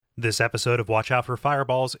This episode of Watch Out for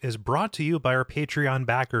Fireballs is brought to you by our Patreon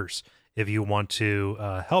backers. If you want to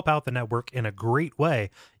help out the network in a great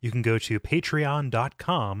way, you can go to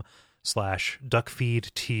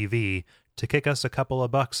patreon.com/duckfeedtv to kick us a couple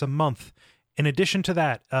of bucks a month. In addition to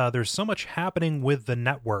that, there's so much happening with the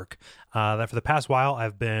network that for the past while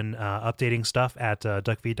I've been updating stuff at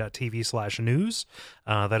duckfeed.tv/news.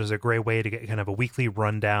 That is a great way to get kind of a weekly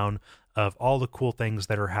rundown of all the cool things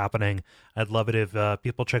that are happening. I'd love it if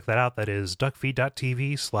people check that out. That is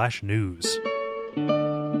duckfeed.tv/news.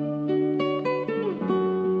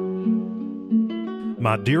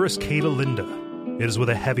 My dearest Kata Linda, it is with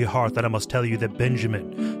a heavy heart that I must tell you that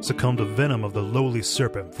Benjamin succumbed to venom of the lowly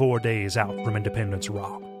serpent 4 days out from Independence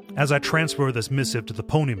Rock. As I transfer this missive to the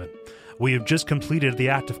Ponyman, we have just completed the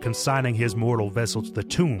act of consigning his mortal vessel to the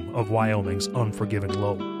tomb of Wyoming's unforgiving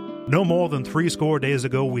lowell. No more than 70 days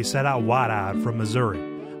ago, we set out wide-eyed from Missouri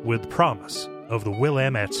with the promise of the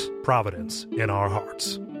Willamette Providence in our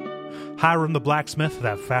hearts. Hiram the blacksmith,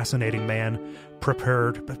 that fascinating man,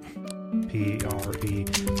 prepared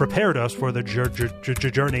us for the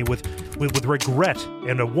journey with regret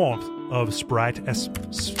and a warmth of Sprite,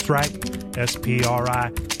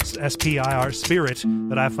 S-P-I-R, spirit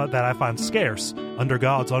that I find scarce under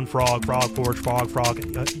God's UNFOR,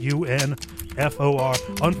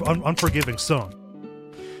 unforgiving sun.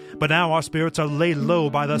 But now our spirits are laid low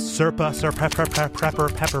by the SERP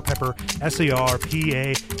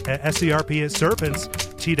serpents,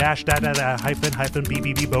 T-hyphen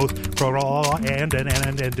BBB both and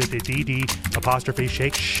DD apostrophe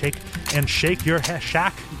shake your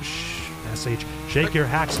shack shake your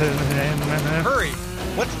hacks. Hurry!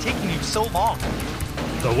 What's taking you so long?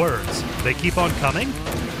 The words, they keep on coming?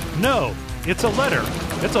 No, it's a letter.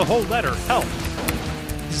 It's a whole letter. Help!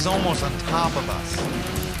 This is almost on top of us.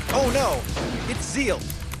 Oh no! It's Zeal!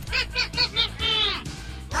 Your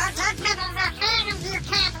judgment is ahead and you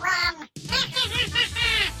can't run!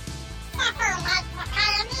 Suffer like the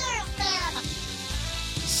pioneers did!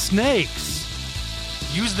 Snakes!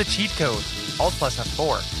 Use the cheat code. Alt plus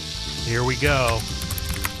F4. Here we go.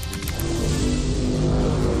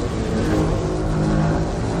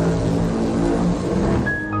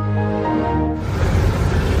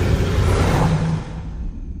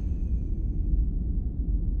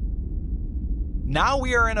 Now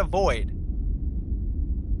we are in a void.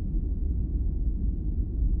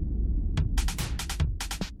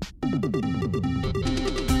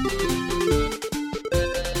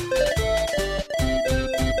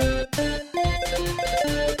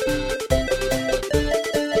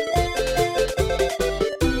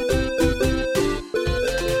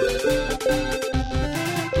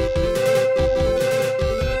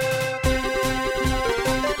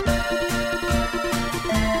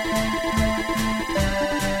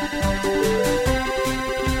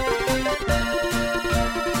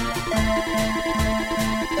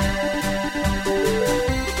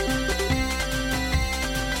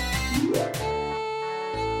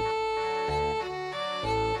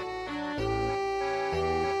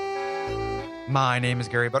 My name is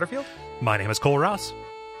Gary Butterfield. My name is Cole Ross.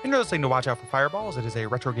 And you're listening to Watch Out for Fireballs. It is a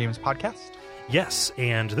retro games podcast. Yes,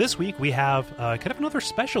 and this week we have kind of another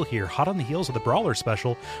special here, hot on the heels of the Brawler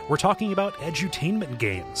special. We're talking about edutainment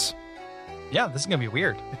games. Yeah, this is going to be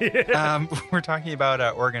weird. We're talking about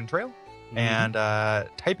Oregon Trail and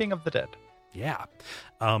Typing of the Dead. Yeah.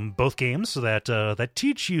 Both games that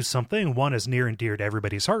teach you something. One is near and dear to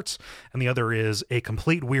everybody's hearts, and the other is a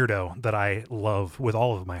complete weirdo that I love with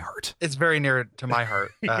all of my heart. It's very near to my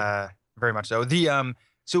heart, very much so.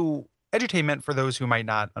 So edutainment, for those who might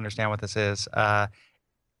not understand what this is, I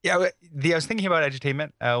was thinking about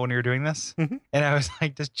edutainment when we were doing this, and I was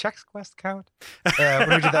like, does Chex Quest count? When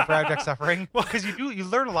we did that for Abject Suffering? Well, because you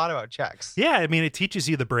learn a lot about Chex. Yeah, I mean, it teaches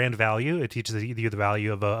you the brand value. It teaches you the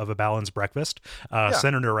value of a balanced breakfast,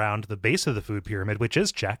 centered around the base of the food pyramid, which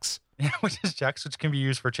is Chex. Yeah, which is Chex, which can be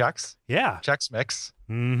used for Chex. Yeah. Chex Mix.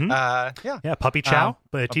 Mm-hmm. Yeah, Puppy Chow,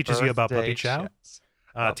 but it teaches you about Puppy Chow.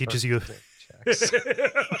 Teaches you... Is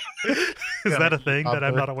that a thing that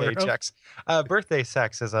I'm not aware of? Birthday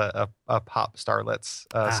Sex is a pop starlet's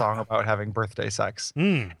song about having birthday sex.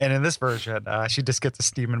 And in this version, she just gets a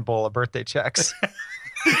steaming bowl of birthday checks.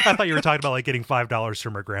 I thought you were talking about like getting $5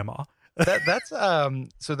 from her grandma. There's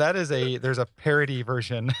a parody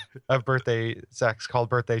version of birthday sex called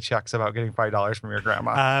Birthday Checks about getting $5 from your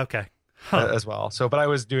grandma. Okay. As well. So, but I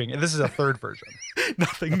was doing, this is a third version.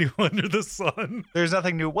 Nothing new under the sun. There's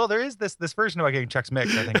nothing new. Well, there is this version about getting Chex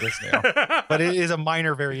Mix, I think is new, but it is a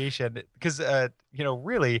minor variation because,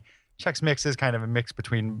 really Chex Mix is kind of a mix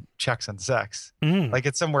between Chex and sex. Like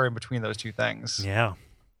it's somewhere in between those two things. Yeah.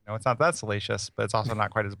 it's not that salacious, but it's also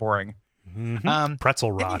not quite as boring.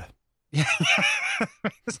 Pretzel rod. Yeah,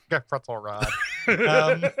 it's like a pretzel rod.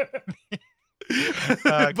 Can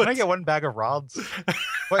I get one bag of rods?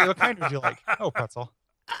 What kind would you like? Oh, pretzel.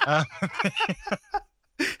 Head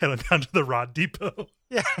on down to the Rod Depot.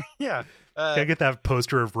 Yeah. Can I get that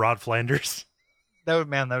poster of Rod Flanders? That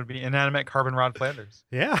would be inanimate carbon Rod Flanders.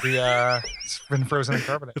 Yeah. It's been frozen in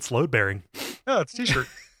carbonate. It's load bearing. Oh, it's a t-shirt.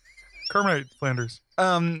 Carbonate Flanders.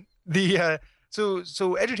 So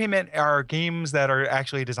edutainment are games that are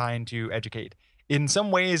actually designed to educate. In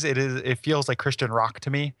some ways, it feels like Christian rock to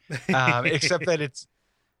me, except that it's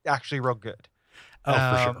actually real good. Oh,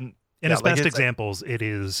 for sure. In its best examples,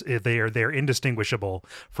 they're indistinguishable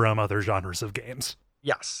from other genres of games.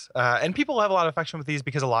 Yes, and people have a lot of affection with these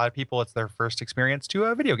because a lot of people, it's their first experience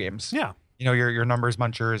to video games. Yeah. Your Numbers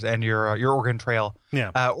Munchers and your Oregon Trail.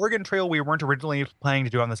 Yeah. Oregon Trail, we weren't originally planning to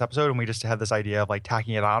do on this episode, and we just had this idea of like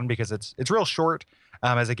tacking it on because it's real short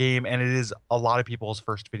as a game, and it is a lot of people's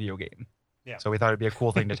first video game. Yeah. So we thought it'd be a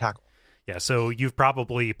cool thing to tackle. Yeah, so you've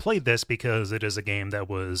probably played this because it is a game that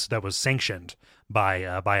was sanctioned by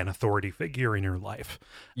an authority figure in your life.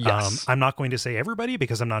 Yes. I'm not going to say everybody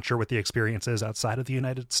because I'm not sure what the experience is outside of the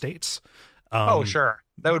United States. Oh, sure,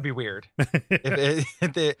 that would be weird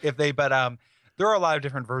if they. But there are a lot of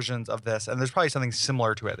different versions of this, and there's probably something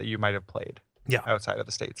similar to it that you might have played. Yeah, outside of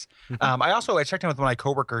the States. I checked in with one of my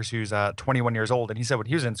coworkers who's 21 years old, and he said when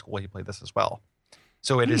he was in school he played this as well.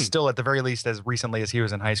 So it is still, at the very least, as recently as he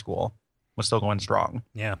was in high school, was still going strong.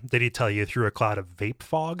 Yeah. Did he tell you through a cloud of vape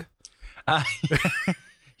fog?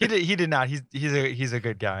 He did not. He's a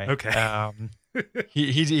good guy. Okay.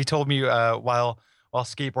 He told me while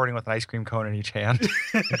skateboarding with an ice cream cone in each hand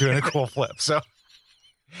and doing a cool flip. So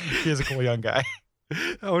he is a cool young guy.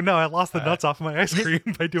 Oh no, I lost the nuts off my ice cream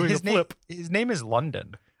by doing a flip. His name is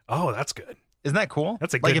London. Oh, that's good. Isn't that cool?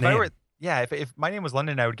 That's a good name. If my name was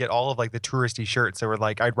London, I would get all of like the touristy shirts that were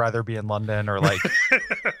like, I'd rather be in London, or like,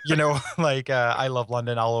 I love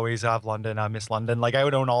London. I'll always have London. I miss London. Like I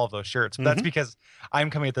would own all of those shirts. But that's because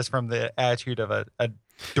I'm coming at this from the attitude of a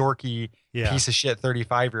dorky piece of shit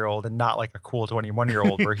 35-year-old and not like a cool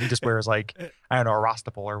 21-year-old where he just wears like, I don't know, a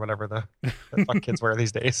Rastapole or whatever the fuck kids wear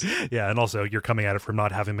these days. Yeah. And also you're coming at it from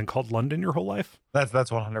not having been called London your whole life. That's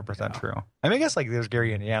 100% true. I mean, I guess like there's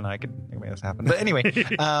Gary, Indiana. I could make this happen. But anyway,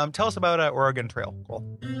 tell us about Oregon Trail.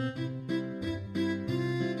 Cool.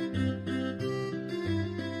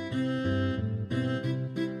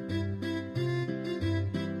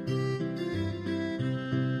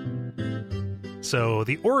 So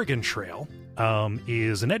the Oregon Trail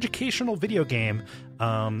is an educational video game,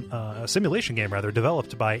 a simulation game rather,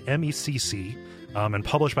 developed by MECC and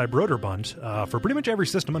published by Broderbund for pretty much every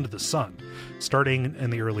system under the sun, starting in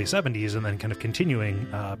the early 70s and then kind of continuing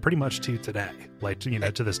pretty much to today, like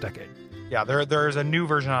to this decade. Yeah, there's a new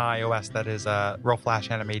version on iOS that is real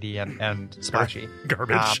flash animated and splashy.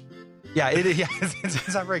 Garbage.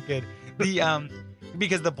 It's not very good.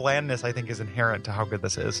 Because the blandness, I think, is inherent to how good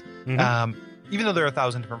this is. Even though there are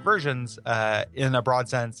 1,000 different versions, in a broad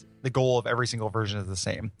sense, the goal of every single version is the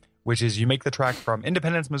same, which is you make the trek from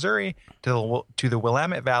Independence, Missouri to the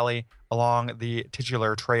Willamette Valley along the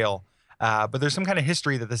titular trail. But there's some kind of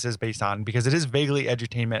history that this is based on because it is vaguely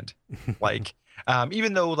edutainment. Like,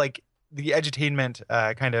 even though like the edutainment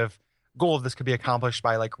kind of goal of this could be accomplished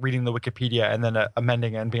by like reading the Wikipedia and then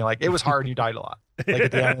amending it and being like, it was hard and you died a lot. Like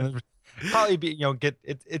at the end, probably be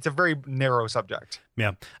it's a very narrow subject.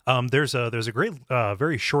 Yeah. There's a great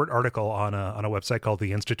very short article on a website called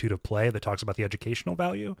the Institute of Play that talks about the educational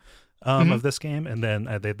value of this game, and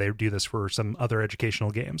then they do this for some other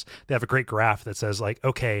educational games. They have a great graph that says like,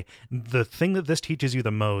 okay, the thing that this teaches you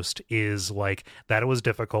the most is like that it was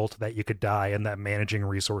difficult, that you could die, and that managing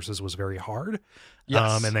resources was very hard.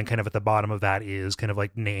 Yes. And then kind of at the bottom of that is kind of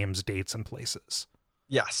like names, dates, and places.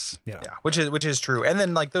 Yes. Yeah. Which is true. And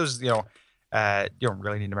then like those, you don't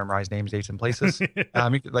really need to memorize names, dates, and places.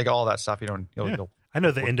 Like all that stuff. You'll I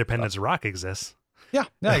know that Independence Rock exists. Yeah.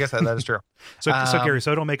 I guess that is true. So Gary,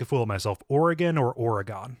 so I don't make a fool of myself. Oregon or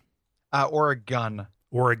Oregon? Oregon.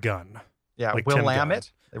 Oregon. Yeah. Like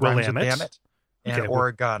Willamette. It rhymes with Willamette. And okay,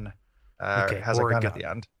 Oregon has Oregon. a gun at the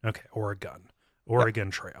end. Okay.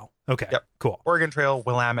 Oregon Trail. Okay. Yep. Cool. Oregon Trail,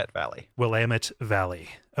 Willamette Valley. Willamette Valley.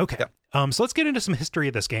 Okay. Yep. So let's get into some history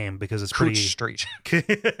of this game because it's pretty Street.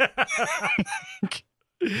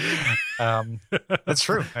 That's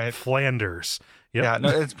true. Right? Flanders. Yep. Yeah, no,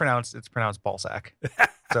 it's pronounced ballsack.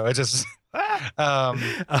 So it just so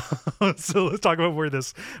let's talk about where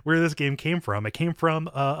this game came from. It came from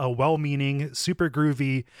a well-meaning, super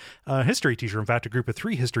groovy history teacher. In fact, a group of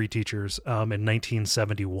 3 history teachers in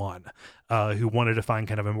 1971 who wanted to find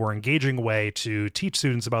kind of a more engaging way to teach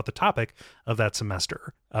students about the topic of that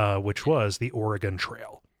semester, which was the Oregon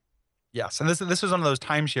Trail. Yes, and this was one of those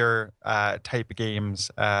timeshare type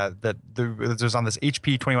games that was on this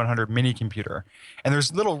HP 2100 mini computer, and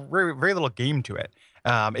there's very, very little game to it.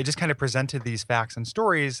 It just kind of presented these facts and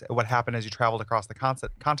stories, what happened as you traveled across the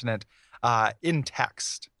continent in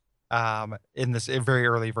text in this very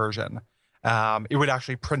early version. It would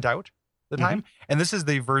actually print out the time, and this is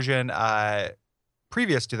the version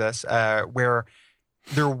previous to this where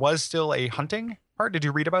there was still a hunting part. Did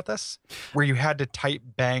you read about this, where you had to type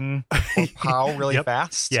bang or pow really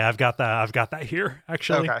fast? Yeah, I've got that here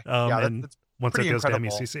actually. Okay. And once it goes incredible.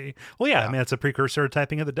 to MECC, well, yeah, I mean, it's a precursor to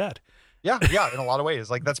Typing of the Dead. Yeah, in a lot of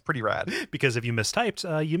ways, like that's pretty rad. Because if you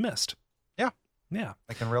mistyped, you missed. Yeah,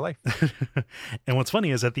 like in real life. And what's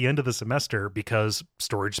funny is at the end of the semester, because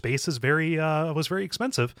storage space is was very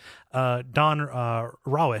expensive, Don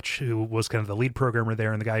Rawich, who was kind of the lead programmer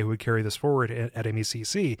there and the guy who would carry this forward at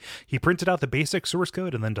MECC, he printed out the basic source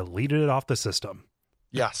code and then deleted it off the system.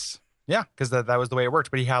 Yes. Yeah, because that was the way it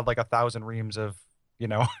worked. But he had like 1,000 reams of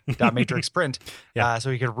dot matrix print,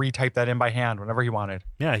 so he could retype that in by hand whenever he wanted.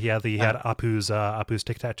 Yeah, he had Apu's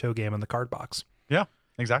tic-tac-toe game in the card box. Yeah.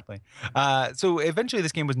 Exactly. So eventually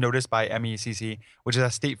this game was noticed by MECC, which is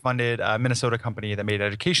a state-funded Minnesota company that made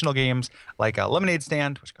educational games like Lemonade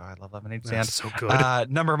Stand, which, God, I love Lemonade Stand. That's so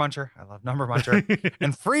good. Number Muncher. I love Number Muncher.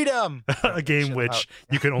 And Freedom. A game which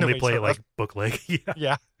you can only play like bookleg.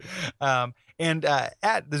 Yeah. And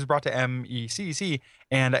this is brought to MECC,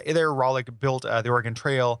 and there Rawlik built the Oregon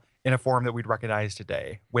Trail in a form that we'd recognize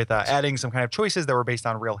today, with adding some kind of choices that were based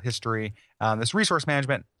on real history, this resource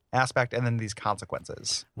management aspect, and then these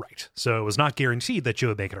consequences. Right. So it was not guaranteed that you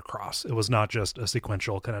would make it across. It was not just a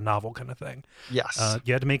sequential kind of novel kind of thing. Yes.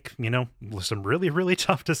 You had to make, some really, really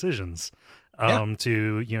tough decisions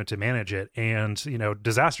to manage it. And,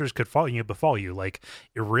 disasters could befall you. Like,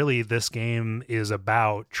 this game is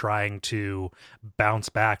about trying to bounce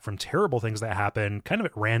back from terrible things that happen kind of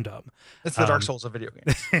at random. It's the Dark Souls of video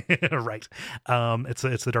games. Right. It's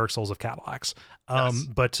the Dark Souls of Cadillacs. Yes.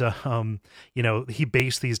 But he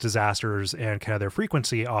based these disasters and kind of their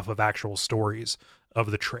frequency off of actual stories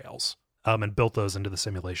of the trails, and built those into the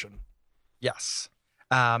simulation. Yes.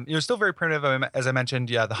 Still very primitive. As I mentioned,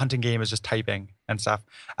 the hunting game is just typing and stuff.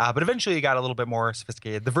 But eventually it got a little bit more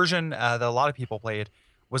sophisticated. The version that a lot of people played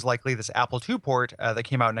was likely this Apple II port that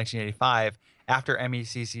came out in 1985 after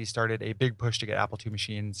MECC started a big push to get Apple II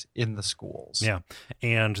machines in the schools. Yeah,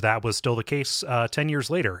 and that was still the case 10 years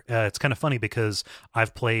later. It's kind of funny because I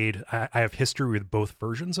have history with both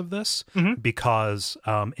versions of this, because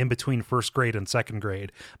in between first grade and second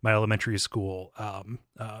grade, my elementary school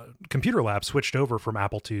computer lab switched over from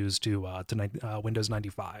Apple IIs to Windows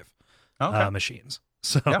 95 machines.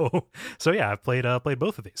 So yeah, I've played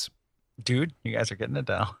both of these. Dude, you guys are getting it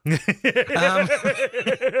down.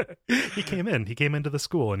 He came into the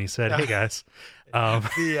school and he said, "Hey guys,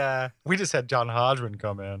 we just had John Hodgman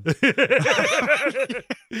come in.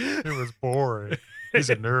 It was boring.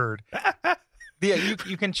 He's a nerd."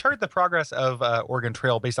 You can chart the progress of Oregon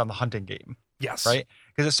Trail based on the hunting game. Yes, right,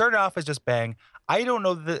 because it started off as just bang. I don't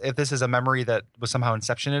know if this is a memory that was somehow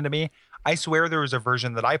inception into me. I swear there was a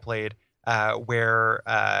version that I played where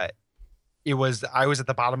I was at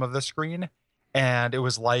the bottom of the screen, and it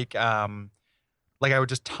was like I would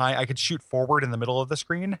just I could shoot forward in the middle of the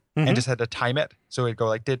screen and just had to time it, so it'd go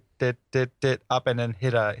like dit up and then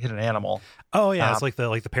hit an animal. Oh yeah, it's like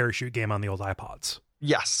the parachute game on the old iPods.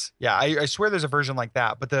 Yes, yeah, I swear there's a version like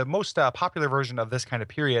that, but the most popular version of this kind of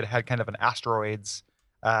period had kind of an asteroids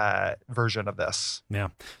version of this. Yeah,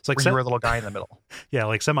 it's like where you were a little guy in the middle. Yeah,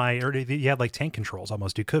 like you had like tank controls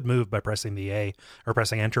almost. You could move by pressing the A or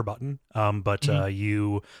pressing Enter button, but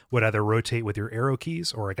you would either rotate with your arrow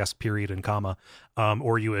keys, or I guess period and comma,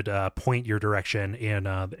 or you would point your direction in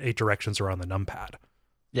 8 directions around the numpad.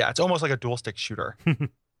 Yeah, it's almost like a dual stick shooter.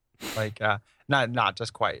 Like not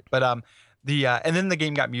just quite, but and then the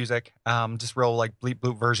game got music, just real like bleep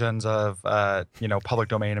bloop versions of public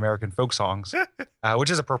domain American folk songs, which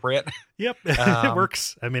is appropriate. Yep, it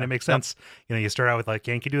works. I mean, it makes sense. You start out with like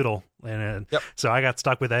Yankee Doodle, and so I got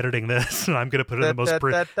stuck with editing this, and I'm gonna put it in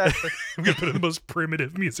the most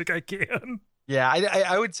primitive music I can. Yeah,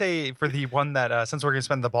 I would say for the one that since we're gonna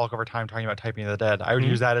spend the bulk of our time talking about Typing of the Dead, I would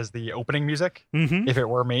use that as the opening music if it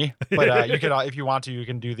were me. But you could, if you want to, you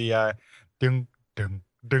can do the ding ding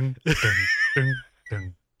ding ding Dun,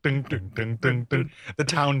 dun, dun, dun, dun, dun, dun. The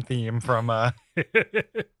town theme from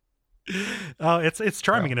It's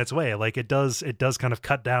charming in its way. Like it does kind of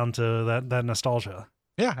cut down to that nostalgia.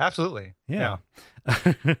 yeah, absolutely. Yeah.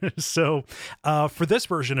 So for this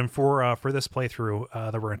version and for this playthrough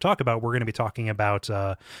that we're going to talk about, we're going to be talking about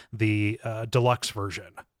the deluxe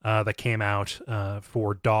version that came out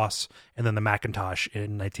for DOS and then the Macintosh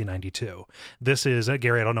in 1992. This is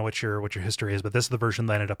Gary, I don't know what your history is, but this is the version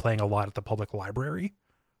that I ended up playing a lot at the public library.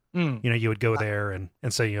 You know, you would go there and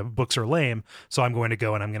say, you know, books are lame, so I'm going to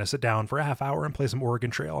go and I'm going to sit down for a half hour and play some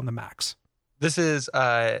Oregon Trail on the Macs. This is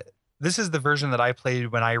the version that I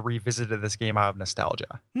played when I revisited this game out of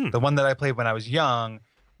nostalgia. The one that I played when I was young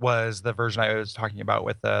was the version I was talking about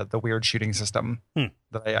with the weird shooting system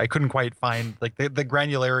that I couldn't quite find, like the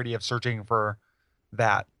granularity of searching for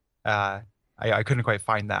that. I couldn't quite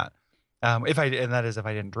find that. If I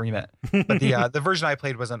didn't dream it. But the version I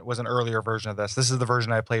played was an earlier version of this. This is the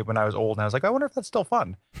version I played when I was old, and I was like, I wonder if that's still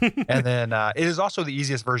fun. And then it is also the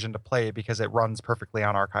easiest version to play because it runs perfectly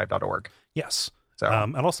on archive.org. Yes. So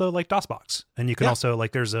and also like DOSBox, and you can also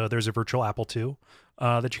like there's a virtual Apple II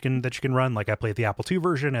that you can run. Like I played the Apple II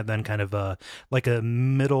version, and then kind of like a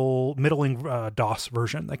middling DOS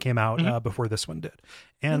version that came out before this one did,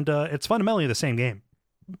 and it's fundamentally the same game.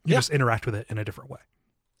 You just interact with it in a different way.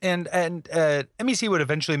 And MEC would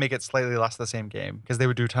eventually make it slightly less the same game because they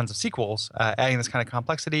would do tons of sequels, adding this kind of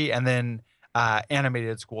complexity, and then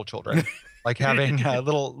animated school children, like having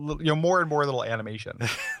little, more and more little animation.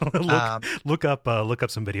 Look up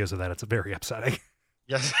some videos of that. It's very upsetting.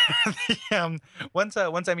 Yes. Once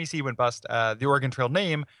MEC went bust, the Oregon Trail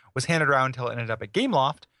name was handed around until it ended up at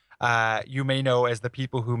Gameloft. You may know as the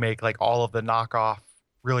people who make like all of the knockoff,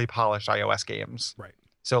 really polished iOS games. Right.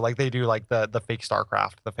 So like they do like the fake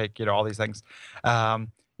StarCraft, the fake, all these things.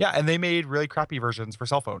 And they made really crappy versions for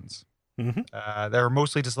cell phones. They're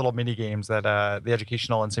mostly just little mini games that the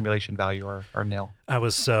educational and simulation value are nil. I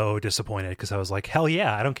was so disappointed because I was like, hell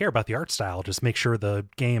yeah, I don't care about the art style. Just make sure the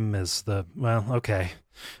game is okay.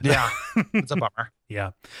 Yeah, it's a bummer.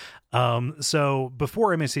 Yeah. So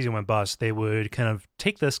before MSC went bust, they would kind of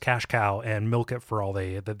take this cash cow and milk it for all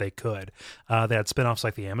that they could. They had spinoffs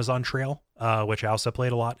like the Amazon Trail, which I also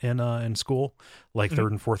played a lot in school, like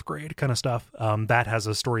third and fourth grade kind of stuff. That has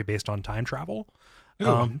a story based on time travel,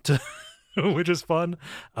 which is fun.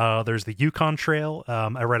 There's the Yukon Trail.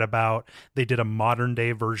 I read about they did a modern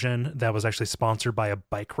day version that was actually sponsored by a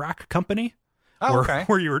bike rack company.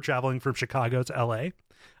 Where you were traveling from Chicago to LA in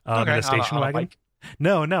a station wagon.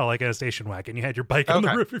 No, like in a station wagon. You had your bike on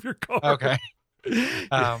the roof of your car. Okay.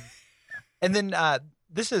 And then I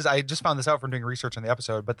just found this out from doing research on the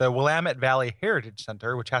episode, but the Willamette Valley Heritage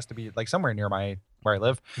Center, which has to be like somewhere near where I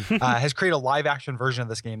live, has created a live action version of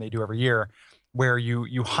this game they do every year, where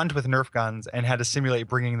you hunt with Nerf guns and had to simulate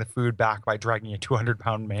bringing the food back by dragging a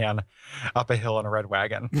 200-pound man up a hill in a red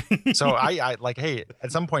wagon. So I like, hey,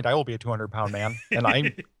 at some point I will be a 200-pound man, and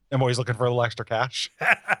I'm always looking for a little extra cash.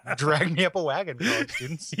 Drag me up a wagon, college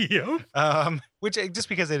students. Yep. Which, just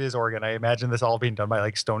because it is Oregon, I imagine this all being done by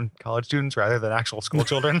like stone college students rather than actual school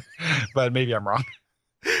children. But maybe I'm wrong.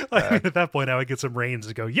 At that point, I would get some reins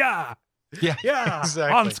and go, yeah, exactly.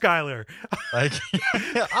 On Skylar. Like,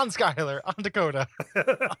 on Skylar, on Dakota,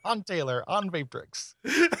 on Taylor, on Vapetrix.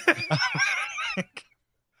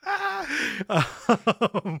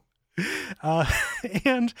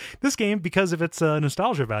 And this game, because of its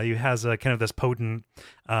nostalgia value, has a kind of this potent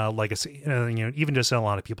legacy, even just in a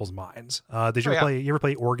lot of people's minds. Did you ever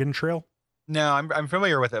play Oregon Trail? No, I'm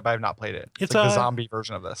familiar with it, but I've not played it. It's like the zombie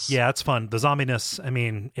version of this. Yeah, it's fun. The zombiness, I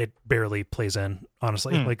mean, it barely plays in,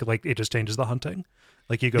 honestly. Like it just changes the hunting.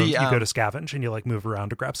 Like you go to scavenge and you like move around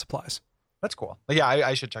to grab supplies. That's cool. Yeah,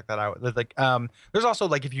 I should check that out. Like, there's also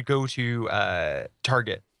like if you go to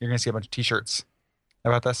Target, you're gonna see a bunch of T-shirts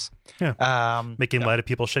about this. Yeah. Making light of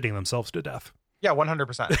people shitting themselves to death. Yeah,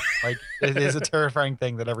 100%. Like, it is a terrifying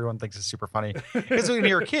thing that everyone thinks is super funny. Because when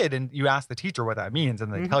you're a kid and you ask the teacher what that means,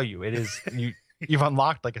 and they tell you, it is you've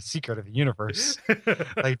unlocked like a secret of the universe.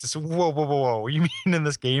 Like, just whoa! You mean in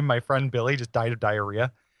this game, my friend Billy just died of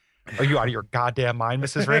diarrhea? Are you out of your goddamn mind,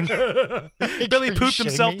 Mrs. Ring? Billy pooped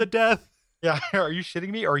himself to death. Yeah, are you shitting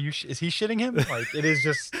me? Or is he shitting him? Like, it is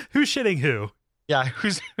just who's shitting who? Yeah,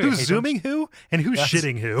 who's zooming who, and who's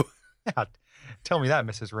shitting who? Yeah. Tell me that,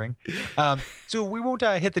 Mrs. Ring. So we won't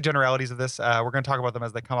hit the generalities of this. We're going to talk about them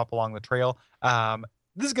as they come up along the trail.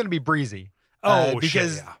 This is going to be breezy.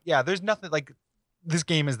 Because there's nothing like this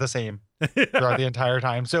game is the same throughout the entire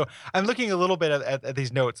time. So I'm looking a little bit at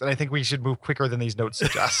these notes, and I think we should move quicker than these notes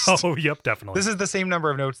suggest. Oh, yep, definitely. This is the same number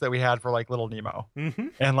of notes that we had for like Little Nemo,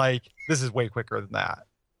 and like this is way quicker than that.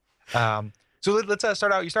 So let's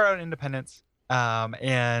start out. You start out in Independence,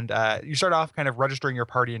 and you start off kind of registering your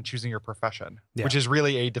party and choosing your profession, which is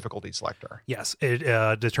really a difficulty selector. Yes,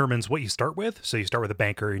 it determines what you start with. So you start with a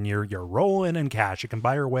banker, and you're rolling in cash. You can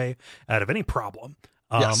buy your way out of any problem,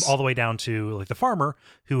 all the way down to like the farmer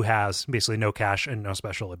who has basically no cash and no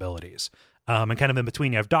special abilities. And kind of in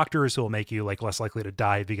between, you have doctors who will make you like less likely to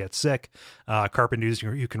die if you get sick. Carpenters,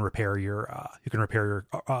 you can repair your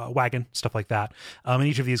wagon, stuff like that. And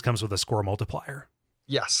each of these comes with a score multiplier.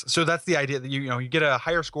 Yes, so that's the idea that you get a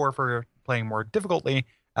higher score for playing more difficultly.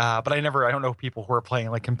 But I don't know people who are playing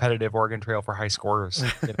like competitive Oregon Trail for high scores,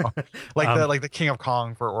 like the King of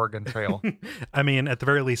Kong for Oregon Trail. I mean, at the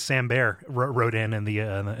very least, Sam Bear wrote in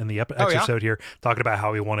the episode here talking about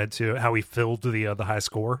how he filled the high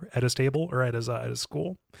score at his table or at his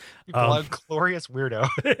school. Glorious weirdo,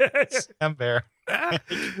 Sam Bear.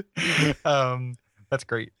 That's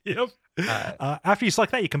great. Yep. After you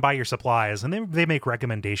select that, you can buy your supplies, and they make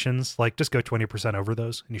recommendations like just go 20% over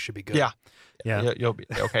those, and you should be good. Yeah. You'll be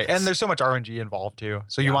okay. And there's so much RNG involved too,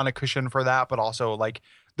 so you want a cushion for that, but also like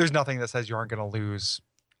there's nothing that says you aren't going to lose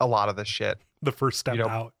a lot of this shit. The first step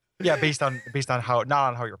out. Yeah, based on how not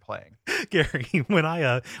on how you're playing. Gary, when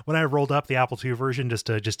I rolled up the Apple II version just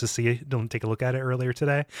to see it, don't take a look at it earlier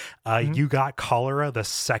today, you got cholera the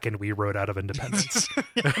second we rode out of Independence.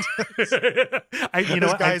 I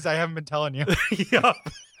haven't been telling you. Yeah.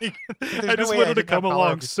 I just wanted to come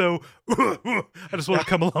along so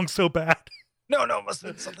bad. No, it must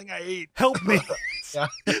have been something I ate. Help me.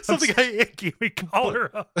 Something I ate gave me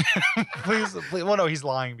cholera. Please. Well, no, he's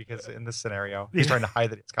lying because in this scenario, he's trying to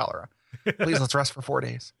hide that it's cholera. Please, let's rest for 4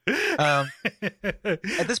 days. At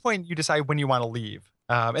this point, you decide when you want to leave.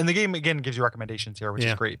 And the game, again, gives you recommendations here, which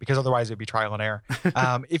is great because otherwise it would be trial and error.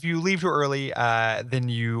 If you leave too early, then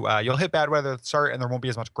you'll hit bad weather at the start and there won't be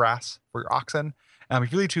as much grass for your oxen.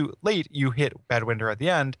 If you leave too late, you hit bad winter at the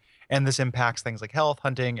end. And this impacts things like health,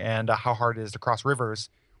 hunting, and how hard it is to cross rivers,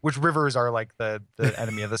 which rivers are like the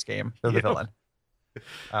enemy of this game. They're the villain.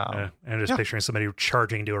 And just picturing somebody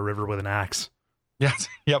charging into a river with an axe. Yes.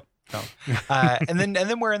 Yep. No. And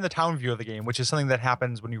then we're in the town view of the game, which is something that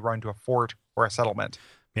happens when you run to a fort or a settlement.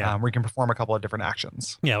 Where you can perform a couple of different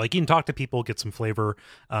actions. Yeah, like you can talk to people, get some flavor,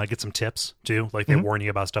 get some tips too. Like they warn you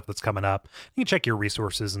about stuff that's coming up. You can check your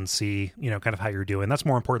resources and see, kind of how you're doing. That's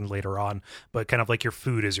more important later on. But kind of like your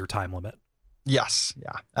food is your time limit. Yes,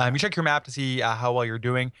 yeah. You check your map to see how well you're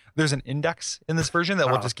doing. There's an index in this version that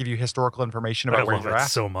will just give you historical information about where you're at.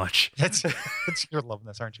 So much. You're loving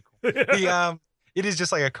this, aren't you? Cool. It is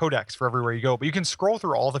just like a codex for everywhere you go, but you can scroll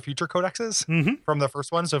through all the future codexes from the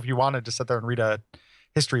first one. So if you wanted to sit there and read a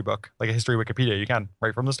history book, like a history Wikipedia, you can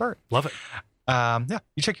right from the start. Love it.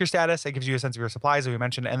 You check your status. It gives you a sense of your supplies, as we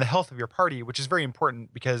mentioned, and the health of your party, which is very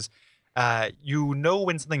important because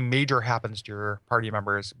when something major happens to your party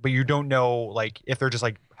members, but you don't know like if they're just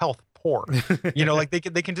like health poor. Like they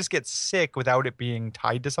can just get sick without it being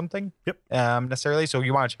tied to something. Yep. Necessarily. So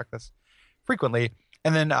you want to check this frequently.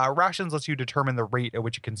 And then rations lets you determine the rate at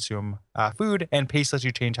which you consume food, and pace lets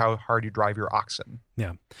you change how hard you drive your oxen.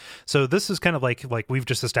 Yeah. So this is kind of like we've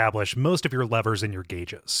just established most of your levers and your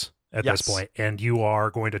gauges at this point, and you are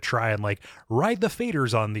going to try and like ride the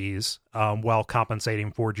faders on these while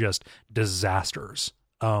compensating for just disasters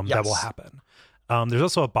that will happen. There's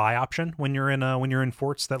also a buy option when you're in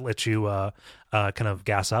forts that lets you kind of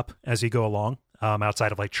gas up as you go along.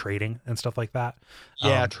 Outside of like trading and stuff like that.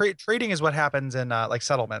 Yeah, trading is what happens in like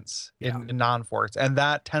settlements in non-forts, and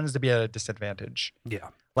that tends to be at a disadvantage. Yeah,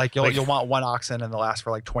 like you'll want one oxen and they'll last for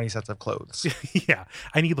like 20 sets of clothes. Yeah,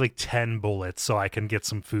 I need like 10 bullets so I can get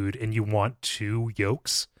some food, and you want 2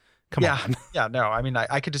 yokes? Come on. Yeah, no, I mean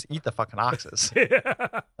I could just eat the fucking oxes.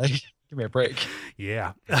 Like, give me a break.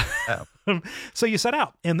 Yeah. So you set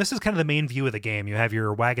out, and this is kind of the main view of the game. You have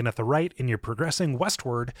your wagon at the right, and you're progressing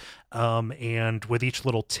westward. And with each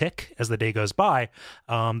little tick as the day goes by,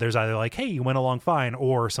 there's either like, hey, you went along fine,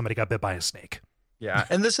 or somebody got bit by a snake. Yeah,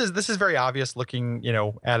 and this is very obvious looking,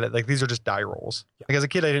 at it. Like these are just die rolls. Yeah. Like as a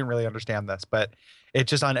kid, I didn't really understand this, but it's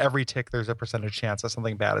just on every tick, there's a percentage chance that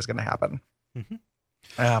something bad is going to happen. Mm-hmm.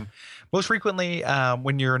 Most frequently,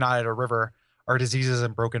 when you're not at a river, are diseases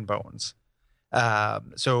and broken bones.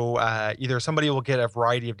 So either somebody will get a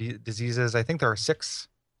variety of diseases. I think there are 6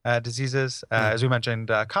 diseases, as we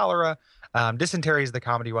mentioned, cholera. Dysentery is the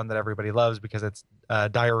comedy one that everybody loves because it's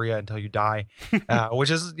diarrhea until you die, which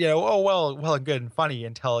is, well and good and funny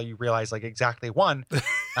until you realize like exactly 1,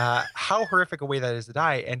 how horrific a way that is to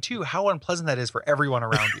die, and 2, how unpleasant that is for everyone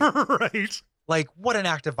around you. Right. like what an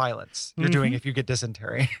act of violence you're doing if you get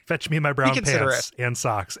dysentery. Fetch me my brown Consider pants and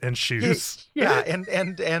socks and shoes. Yeah,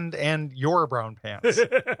 and your brown pants.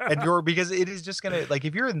 And because it is just gonna, like,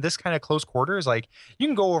 if you're in this kind of close quarters, like, you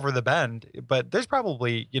can go over the bend, but there's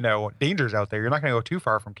probably, dangers out there. You're not gonna go too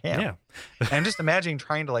far from camp. Yeah. And just imagine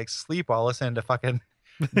trying to like sleep while listening to fucking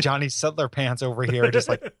Johnny Settler pants over here just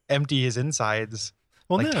like empty his insides.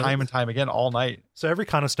 Well, like time and time again all night. So every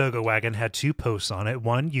Conestoga wagon had 2 posts on it.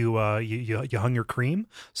 One, you hung your cream,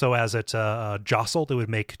 so as it jostled, it would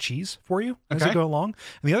make cheese for you as you go along.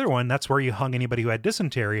 And the other one, that's where you hung anybody who had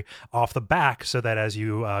dysentery off the back, so that as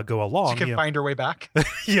you go along, so you can find your way back.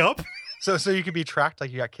 Yep. So you could be tracked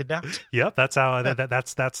like you got kidnapped. Yep. That's how.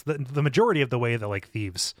 That's the majority of the way that like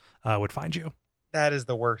thieves would find you. That is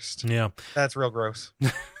the worst. Yeah. That's real gross.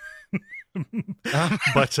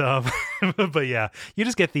 but yeah, you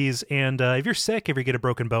just get these, and if you're sick, if you get a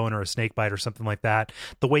broken bone or a snake bite or something like that,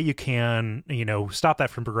 the way you can stop that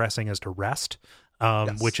from progressing is to rest.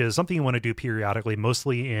 Yes. Which is something you want to do periodically,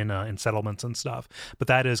 mostly in settlements and stuff. But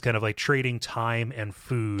that is kind of like trading time and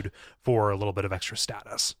food for a little bit of extra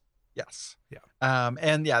status. Yes. Yeah.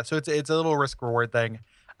 And yeah, so it's a little risk reward thing.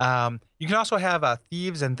 You can also have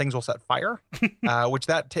thieves and things will set fire, which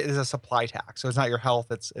is a supply tax. So it's not your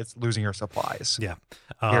health; it's losing your supplies. Yeah.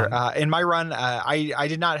 Here, in my run, I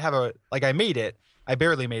did not have I made it. I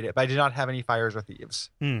barely made it, but I did not have any fires or thieves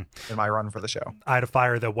in my run for the show. I had a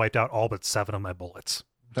fire that wiped out all but 7 of my bullets.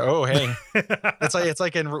 Oh, hey, it's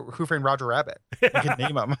like in Who Framed Roger Rabbit. You can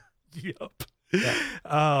name them. Yep.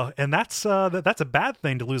 Yeah. And that's a bad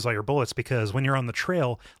thing to lose all your bullets, because when you're on the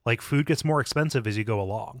trail, like, food gets more expensive as you go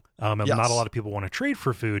along. And not a lot of people want to trade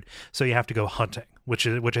for food, so you have to go hunting, which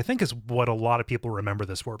I think is what a lot of people remember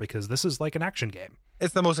this for, because this is like an action game.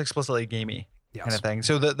 It's the most explicitly gamey kind of thing.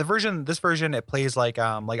 So this version, it plays like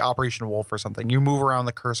Operation Wolf or something. You move around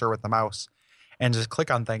the cursor with the mouse and just click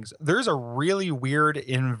on things. There's a really weird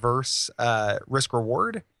inverse risk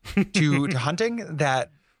reward to hunting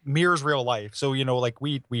that mirrors real life. So, like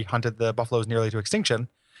we hunted the buffaloes nearly to extinction.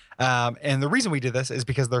 And the reason we did this is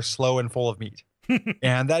because they're slow and full of meat.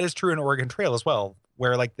 And that is true in Oregon Trail as well,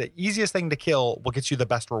 where like the easiest thing to kill will get you the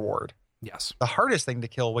best reward. Yes. The hardest thing to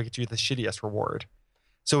kill will get you the shittiest reward.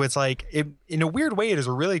 So it's like, in a weird way, it is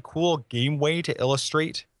a really cool game way to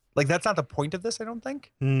illustrate. Like, that's not the point of this, I don't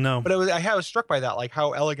think. No. But I was struck by that, like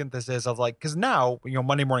how elegant this is. Of like, because now,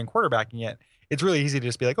 Monday morning quarterbacking it, it's really easy to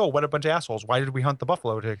just be like, oh, what a bunch of assholes. Why did we hunt the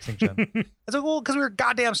buffalo to extinction? It's like, well, because we were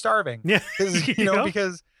goddamn starving. Yeah.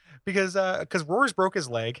 Because Roars broke his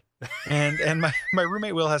leg, and my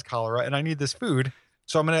roommate Will has cholera, and I need this food,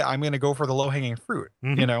 so I'm gonna go for the low hanging fruit.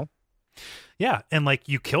 Yeah, and like,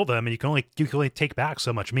 you kill them, and you can only take back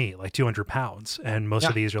so much meat, like 200 pounds, and most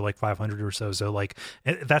of these are like 500 or so. So like,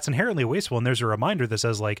 that's inherently wasteful. And there's a reminder that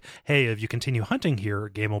says like, hey, if you continue hunting here,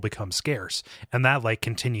 game will become scarce, and that like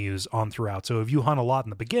continues on throughout. So if you hunt a lot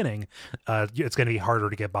in the beginning, it's going to be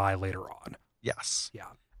harder to get by later on. Yes.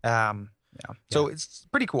 Yeah. So it's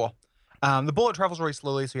pretty cool. The bullet travels really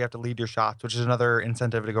slowly, so you have to lead your shots, which is another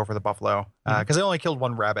incentive to go for the buffalo. Because I only killed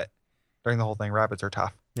 1 rabbit during the whole thing. Rabbits are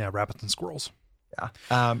tough. Yeah, rabbits and squirrels.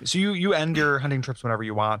 Yeah. So you end your hunting trips whenever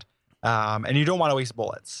you want, and you don't want to waste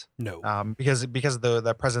bullets. No. Because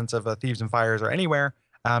the presence of thieves and fires are anywhere.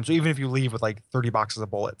 So even if you leave with like 30 boxes of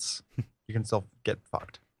bullets, you can still get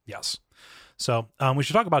fucked. Yes. So we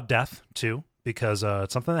should talk about death too, because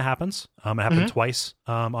it's something that happens. It happened twice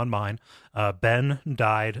on mine. Ben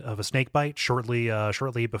died of a snake bite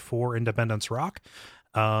shortly before Independence Rock.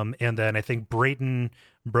 And then I think Brayton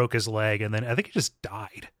broke his leg, and then I think he just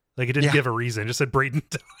died. Like, it didn't give a reason. It just said Brayton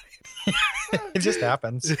died. It just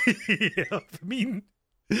happens. Yeah. I mean,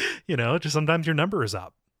 just sometimes your number is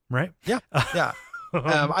up, right? Yeah. Yeah.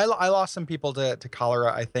 I lost some people to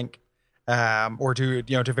cholera, I think, or to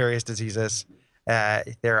various diseases. I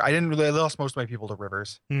lost most of my people to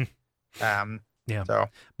rivers. Yeah. So,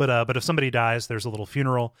 but if somebody dies, there's a little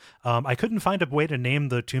funeral. I couldn't find a way to name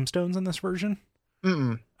the tombstones in this version.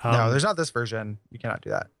 No, there's not this version. You cannot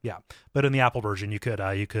do that. Yeah, but in the Apple version, you could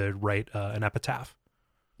write an epitaph.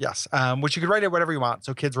 Yes, which you could write it whatever you want.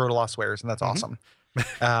 So kids wrote a lot of swears, and that's awesome.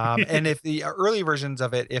 And if the early versions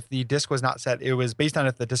of it, if the disc was not set, it was based on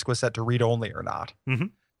if the disc was set to read only or not.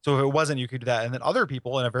 So if it wasn't, you could do that. And then other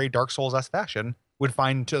people, in a very Dark Souls-esque fashion, would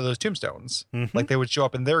find those tombstones. Like, they would show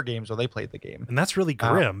up in their games while they played the game. And that's really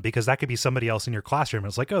grim, because that could be somebody else in your classroom.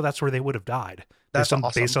 It's like, oh, that's where they would have died. That's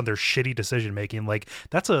awesome. Based on their shitty decision making. Like,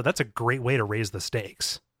 that's a great way to raise the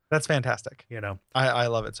stakes. That's fantastic. I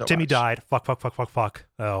love it so much. Timmy died. Fuck.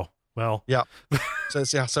 Oh, well. Yeah. So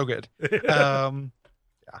it's so good. Yeah.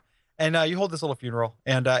 And you hold this little funeral.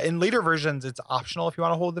 And in later versions, it's optional if you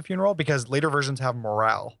want to hold the funeral because later versions have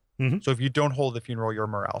morale. So if you don't hold the funeral, your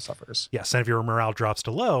morale suffers. Yes, and if your morale drops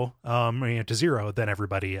to low, to 0, then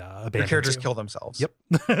everybody abandons Your characters you. kill themselves. Yep.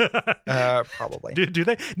 Probably. Do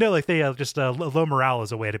they? No, like they just low morale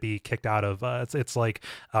is a way to be kicked out of. It's like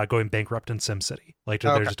going bankrupt in SimCity. Like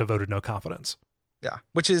they're just devoted no confidence. Yeah,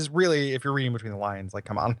 which is really, if you're reading between the lines, like,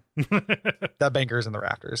 come on, that banker's in the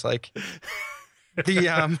rafters. Like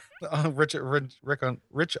the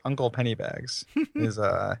rich Uncle Pennybags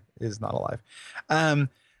is not alive.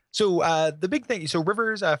 So the big thing, so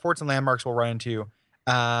rivers, forts, and landmarks we'll run into.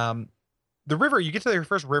 The river, you get to your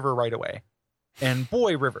first river right away, and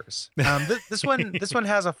boy, rivers. This one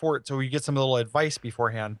has a fort, so you get some little advice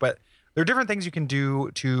beforehand. But there are different things you can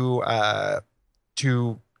do to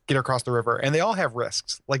get across the river, and they all have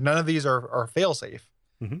risks. Like none of these are fail safe,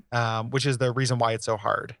 which is the reason why it's so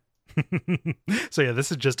hard. So yeah,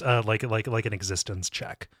 this is just like an existence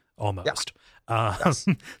check almost. Yes.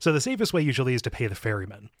 So the safest way usually is to pay the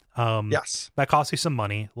ferryman. Yes, that costs you some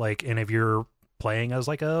money. Like, and if you're playing as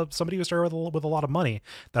like somebody who started with a lot of money,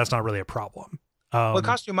 that's not really a problem. Well, it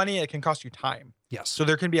costs you money. It can cost you time. Yes. So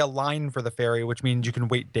there can be a line for the ferry, which means you can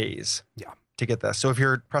wait days. Yeah. To get this. So if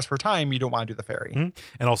you're pressed for time, you don't want to do the ferry.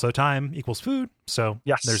 And also time equals food. So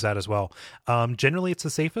yes, there's that as well. Generally it's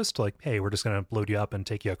the safest. Like, hey, we're just going to load you up and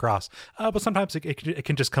take you across. But sometimes it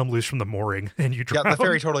can just come loose from the mooring and you drown. Yeah, the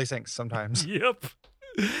ferry totally sinks sometimes. Yep.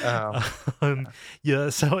 Yeah.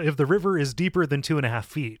 So if the river is deeper than 2.5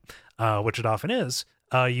 feet, which it often is,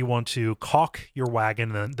 you want to caulk your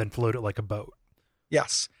wagon and then float it like a boat.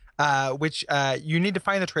 Yes. Which you need to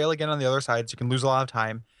find the trail again on the other side, so you can lose a lot of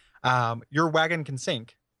time. Your wagon can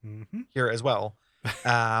sink here as well.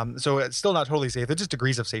 So it's still not totally safe. There's just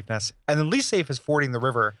degrees of safeness. And the least safe is fording the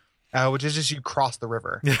river, which is just you cross the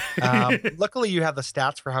river. Luckily, you have the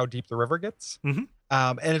stats for how deep the river gets.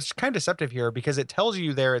 And it's kind of deceptive here because it tells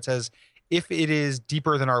you there, it says, if it is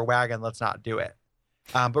deeper than our wagon, let's not do it.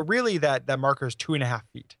 But really that marker is 2.5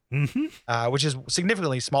 feet, which is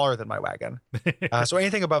significantly smaller than my wagon. So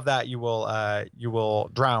anything above that, you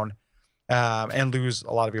will drown. And lose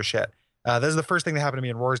a lot of your shit. This is the first thing that happened to me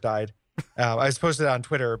in Roars Died. I just posted it on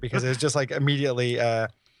Twitter because it was just like immediately,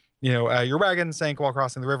 your wagon sank while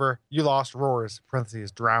crossing the river. You lost Roars,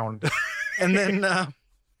 parentheses, drowned. and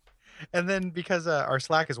then because our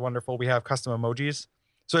Slack is wonderful, we have custom emojis.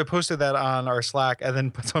 So I posted that on our Slack and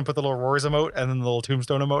then someone put the little Roars emote and then the little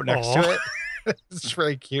tombstone emote next to it. It's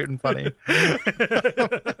really cute and funny.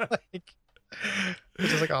 It's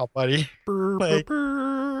just like, oh, buddy. Like,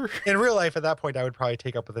 in real life, at that point, I would probably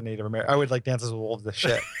take up with the Native American. I would like Dances with Wolves this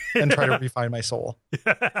shit and try to refine my soul.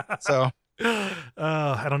 So,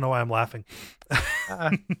 I don't know why I'm laughing.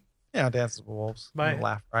 Dances with Wolves.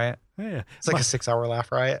 Laugh riot. Yeah, it's like a 6-hour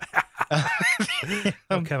laugh riot.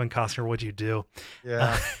 Oh, Kevin Costner, what'd you do?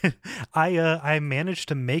 Yeah, I managed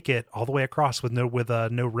to make it all the way across with no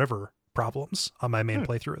river problems on my main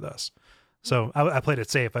playthrough of this. So I played it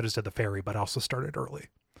safe. I just did the ferry, but I also started early.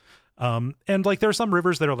 And like there are some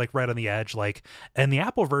rivers that are like right on the edge. Like in the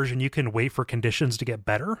Apple version, you can wait for conditions to get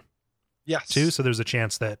better. Yes. Too. So there's a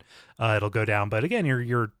chance that it'll go down. But again,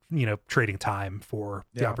 you're trading time for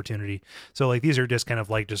the opportunity. So like these are just kind of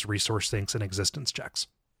like just resource sinks and existence checks.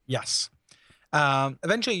 Yes.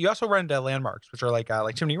 Eventually, you also run into landmarks, which are like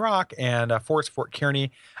Chimney Rock and forts, Fort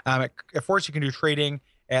Kearney. At forts, you can do trading.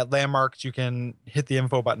 At landmarks, you can hit the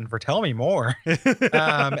info button for tell me more.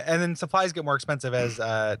 And then supplies get more expensive as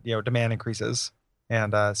demand increases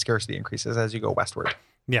and scarcity increases as you go westward.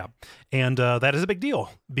 Yeah. And that is a big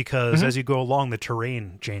deal because as you go along, the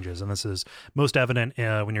terrain changes. And this is most evident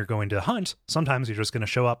when you're going to hunt. Sometimes you're just going to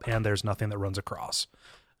show up and there's nothing that runs across.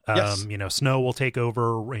 Yes. Snow will take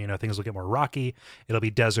over, things will get more rocky. It'll be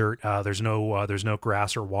desert. There's no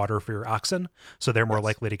grass or water for your oxen. So they're more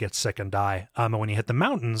likely to get sick and die. And when you hit the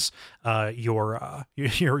mountains, your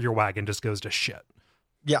wagon just goes to shit.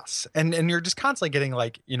 Yes. And you're just constantly getting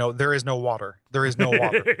like, there is no water. There is no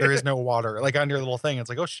water. There is no water. Like on your little thing, it's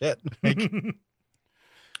like, oh shit. Like,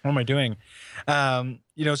 what am I doing?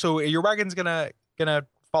 So your wagon's gonna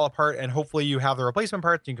fall apart and hopefully you have the replacement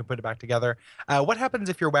parts. You can put it back together. What happens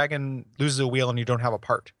if your wagon loses a wheel and you don't have a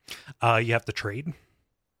part? You have to trade.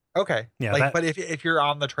 Okay. Yeah. But if you're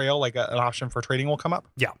on the trail, like an option for trading will come up.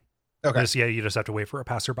 Yeah. Okay. You just have to wait for a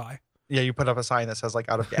passerby. Yeah. You put up a sign that says like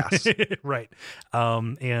out of gas. Right.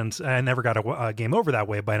 And I never got a game over that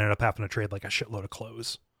way, but I ended up having to trade like a shitload of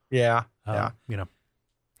clothes. Yeah. But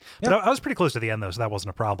I was pretty close to the end though. So that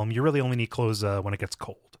wasn't a problem. You really only need clothes when it gets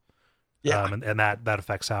cold. Yeah. And that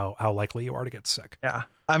affects how likely you are to get sick. Yeah.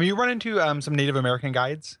 You run into some Native American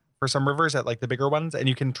guides for some rivers at like the bigger ones, and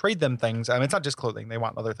you can trade them things. It's not just clothing; they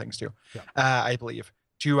want other things too. Yeah. I believe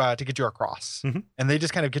to get you across, and they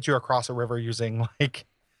just kind of get you across a river using like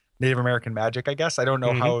Native American magic. I guess I don't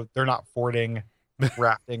know how they're not fording,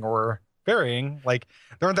 rafting, or ferrying. Like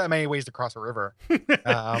there aren't that many ways to cross a river.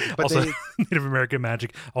 But also, Native American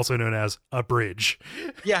magic, also known as a bridge.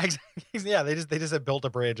 Yeah, exactly. Yeah, they just have built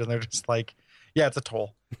a bridge, and they're just like, yeah, it's a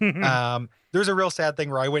toll. There's a real sad thing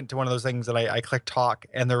where I went to one of those things and I clicked talk,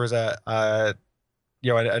 and there was a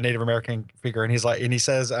Native American figure, and he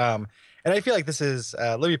says, and I feel like this is,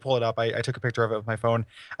 let me pull it up. I took a picture of it with my phone.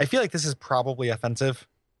 I feel like this is probably offensive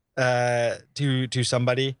to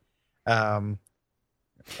somebody.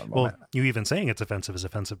 Well, you even saying it's offensive is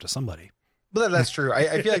offensive to somebody. But that's true.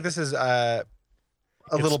 I feel like this is a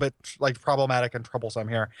little bit like problematic and troublesome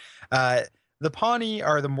here. The Pawnee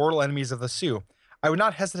are the mortal enemies of the Sioux. I would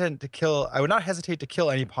not hesitate to kill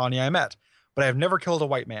any Pawnee I met, but I have never killed a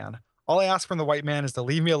white man. All I ask from the white man is to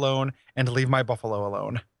leave me alone and to leave my buffalo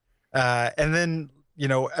alone. And then,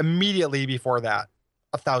 immediately before that,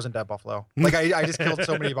 1,000 dead buffalo. Like I just killed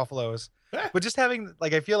so many buffaloes. But just having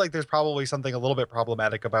I feel like there's probably something a little bit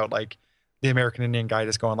problematic about like the American Indian guy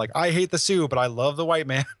just going like, I hate the Sioux, but I love the white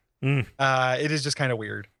man. It is just kind of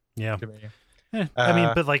weird. Yeah. To me.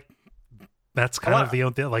 But like, that's kind of the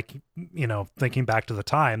only, like, thinking back to the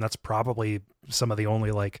time, that's probably some of the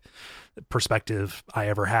only like perspective I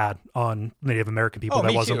ever had on Native American people.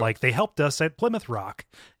 That wasn't too. Like they helped us at Plymouth Rock,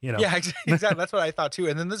 Yeah, exactly. That's what I thought too.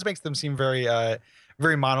 And then this makes them seem very,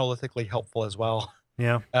 very monolithically helpful as well.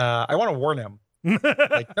 Yeah. I want to warn him.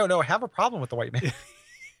 Like, no, I have a problem with the white man.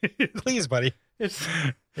 Please, buddy.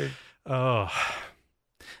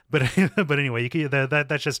 But anyway,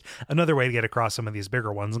 that's just another way to get across some of these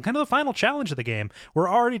bigger ones. And kind of the final challenge of the game, we're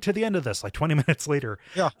already to the end of this, like 20 minutes later.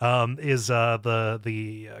 Yeah. Is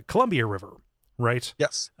the Columbia River, right?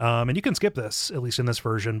 Yes. And you can skip this, at least in this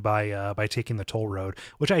version, by taking the toll road,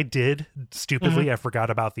 which I did stupidly. I forgot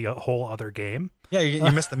about the whole other game. Yeah,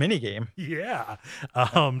 you missed the mini game. Yeah.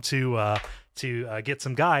 To get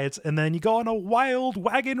some guides, and then you go on a wild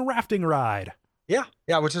wagon rafting ride. Yeah,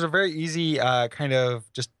 which is a very easy kind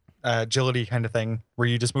of just agility kind of thing where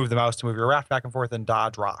you just move the mouse to move your raft back and forth and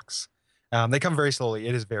dodge rocks. They come very slowly.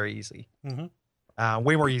 It is very easy.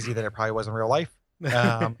 Way more easy than it probably was in real life.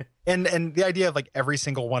 And the idea of like every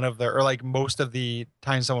single one of or like most of the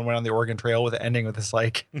time someone went on the Oregon Trail with it ending with this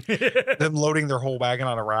like them loading their whole wagon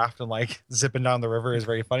on a raft and like zipping down the river is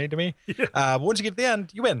very funny to me. But once you get to the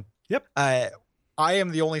end, you win. Yep. I am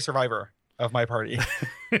the only survivor of my party.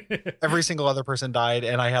 Every single other person died,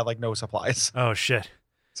 and I had like no supplies. Oh shit!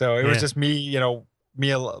 So it was just me,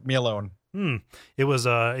 me alone. It was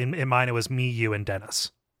in mine. It was me, you, and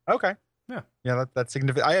Dennis. Okay. Yeah. That's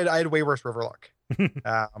significant. I had way worse river luck.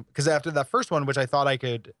 Because after that first one, which I thought I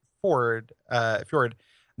could fjord, that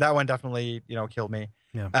one definitely killed me.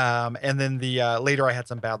 Yeah. And then the later I had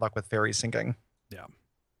some bad luck with ferries sinking. Yeah.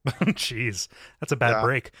 Jeez, that's a bad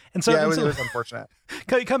break. And so, it was unfortunate.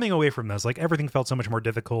 Coming away from this, like everything felt so much more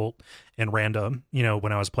difficult and random,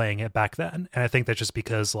 when I was playing it back then. And I think that's just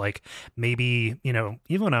because like maybe, even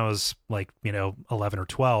when I was like, 11 or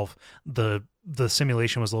 12, the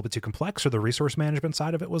simulation was a little bit too complex, or the resource management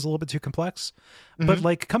side of it was a little bit too complex. But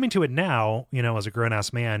like coming to it now, as a grown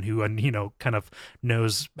ass man who, kind of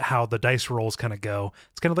knows how the dice rolls kind of go,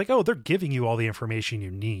 it's kind of like, oh, they're giving you all the information you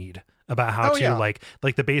need about how like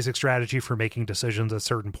the basic strategy for making decisions at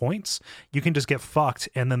certain points. You can just get fucked,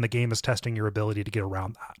 and then the game is testing your ability to get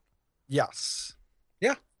around that. Yes.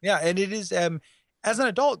 Yeah. And it is, as an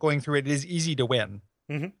adult going through it, it is easy to win.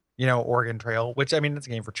 Oregon Trail, which it's a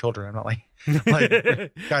game for children. I'm not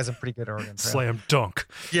like guys, I'm pretty good at Oregon Trail. Slam dunk.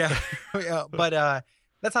 Yeah. But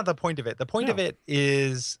that's not the point of it. The point of it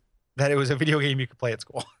is that it was a video game you could play at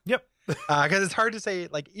school. Yep. Because it's hard to say,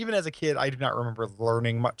 like, even as a kid, I do not remember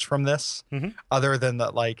learning much from this, other than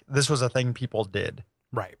that, like, this was a thing people did.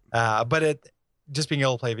 Right. But just being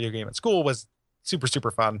able to play a video game at school was super,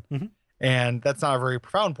 super fun. And that's not a very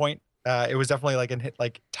profound point. It was definitely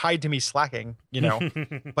tied to me slacking,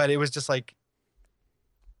 but it was just like,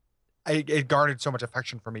 it garnered so much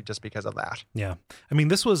affection for me just because of that. Yeah.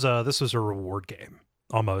 This was a reward game.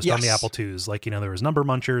 Almost on the Apple IIs. Like, there was Number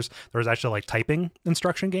Munchers. There was actually like typing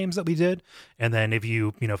instruction games that we did. And then if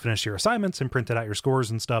you, finished your assignments and printed out your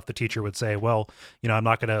scores and stuff, the teacher would say, well, I'm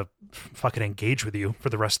not going to fucking engage with you for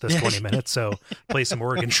the rest of this 20 minutes. So play some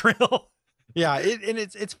Oregon Trail. Yeah. And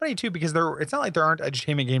it's funny too, because it's not like there aren't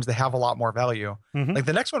edutainment games that have a lot more value. Like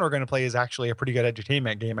the next one we're going to play is actually a pretty good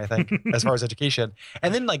edutainment game, I think, as far as education.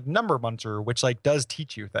 And then like Number Muncher, which like does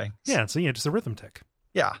teach you things. Yeah. So, just a arithmetic.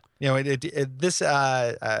 Yeah. This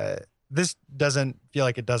this doesn't feel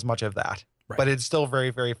like it does much of that. Right. But it's still a very,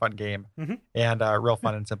 very fun game and real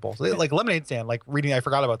fun and simple. So, like Lemonade Stand, like reading, I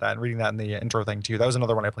forgot about that and reading that in the intro thing too. That was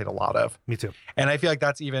another one I played a lot of. Me too. And I feel like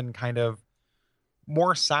that's even kind of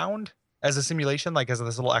more sound as a simulation, like as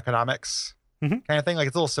this little economics kind of thing. Like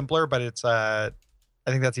it's a little simpler, but it's I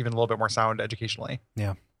think that's even a little bit more sound educationally.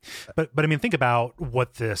 Yeah. But I mean, think about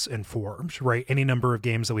what this informs, right? Any number of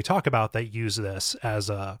games that we talk about that use this as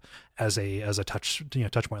a touch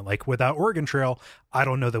point. Like without Oregon Trail, I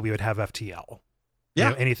don't know that we would have FTL.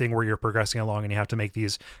 Yeah. Anything where you're progressing along and you have to make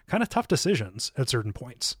these kind of tough decisions at certain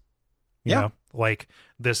points. You know? Like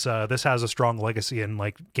this has a strong legacy in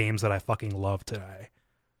like games that I fucking love today.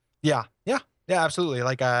 Yeah, absolutely.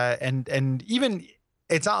 Like and even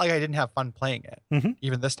it's not like I didn't have fun playing it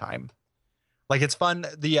even this time. Like it's fun.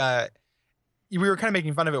 We were kind of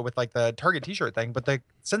making fun of it with like the Target t-shirt thing, but the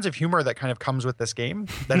sense of humor that kind of comes with this game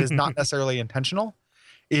that is not necessarily intentional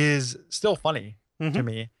is still funny to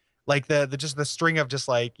me. Like the string of just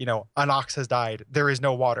like, you know, an ox has died. There is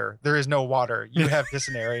no water. There is no water. You have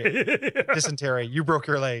dysentery. You broke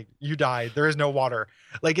your leg. You died. There is no water.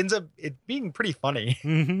 Like ends up it being pretty funny.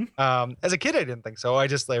 As a kid, I didn't think so.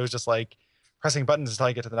 It was just like pressing buttons until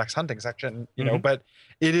I get to the next hunting section, you know, but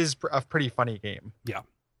it is a pretty funny game. Yeah.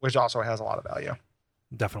 Which also has a lot of value.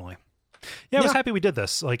 Definitely. Yeah, I was happy we did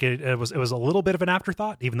this. Like it was a little bit of an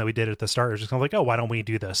afterthought, even though we did it at the start. It was just kind of like, oh, why don't we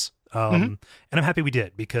do this? And I'm happy we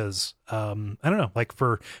did because I don't know, like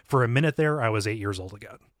for a minute there, I was 8 years old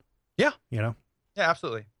again. Yeah. You know? Yeah,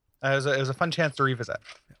 absolutely. It was a fun chance to revisit.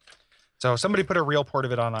 So somebody put a real port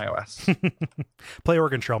of it on iOS. Play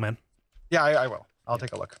Oregon Trail, man. Yeah, I will. I'll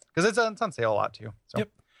take a look because it's on sale a lot too. So. Yep.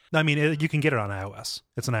 I mean, you can get it on iOS.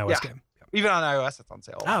 It's an iOS game. Even on iOS, it's on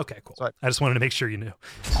sale. Oh, okay, cool. So I just wanted to make sure you knew.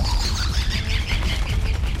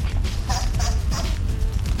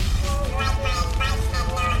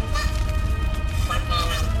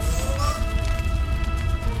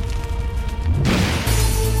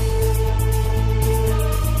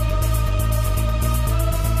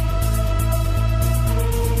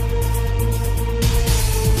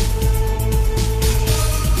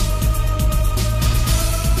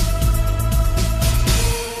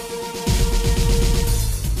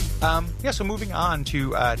 So moving on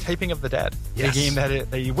to Typing of the Dead, yes. A game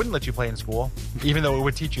that you wouldn't let you play in school, even though it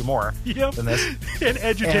would teach you more than this. An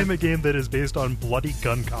edutainment game that is based on bloody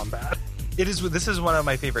gun combat. This is one of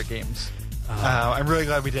my favorite games. I'm really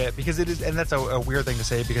glad we did it because it is, and that's a weird thing to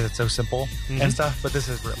say because it's so simple and stuff, but this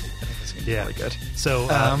is really, I think this game is really good. So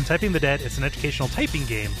Typing the Dead, it's an educational typing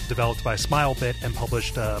game developed by Smilebit and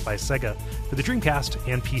published by Sega for the Dreamcast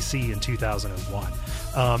and PC in 2001.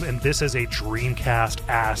 And this is a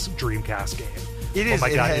Dreamcast-ass Dreamcast game. It is. Oh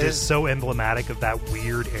my God, it is so emblematic of that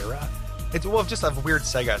weird era. It's just a weird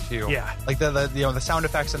Sega too. Yeah, like the sound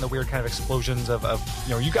effects and the weird kind of explosions of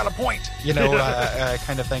you got a point,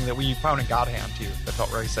 kind of thing that we found in God Hand too. That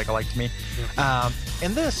felt really Sega-like to me. Yeah.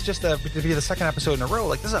 And this just to be the second episode in a row,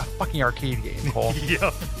 like this is a fucking arcade game, Cole.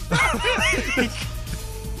 Yeah.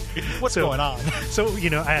 What's going on? So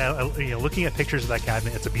looking at pictures of that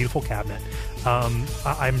cabinet, it's a beautiful cabinet.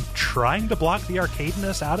 I'm trying to block the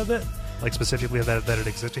arcadeness out of it. Like specifically that it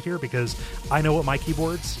existed here because I know what my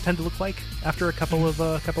keyboards tend to look like after a couple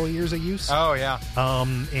of years of use. Oh yeah.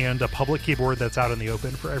 And a public keyboard that's out in the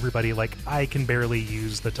open for everybody. Like I can barely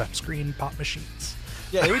use the touchscreen pop machines.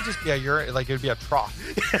 Yeah, it would just be it would be a trough.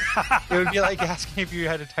 It would be like asking if you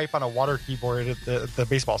had to type on a water keyboard at the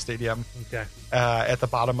baseball stadium. Okay. At the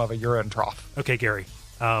bottom of a urine trough. Okay, Gary.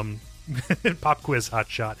 Pop quiz hot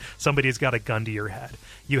shot. Somebody's got a gun to your head.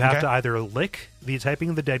 You have to either lick the Typing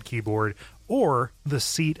of the Dead keyboard or the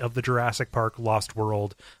seat of the Jurassic Park Lost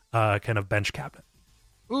World kind of bench cabinet.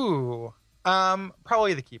 Ooh,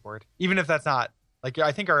 probably the keyboard. Even if that's not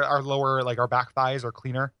I think our lower our back thighs are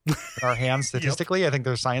cleaner than our hands statistically. Yep. I think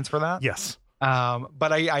there's science for that. Yes.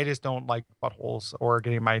 But I just don't like buttholes or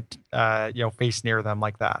getting my face near them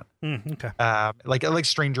like that. Okay. Like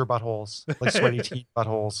stranger buttholes, like sweaty teeth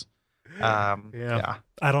buttholes. Yeah.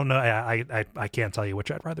 I don't know. I can't tell you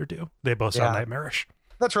which I'd rather do. They both sound nightmarish.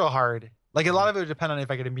 That's real hard. Like a lot of it would depend on if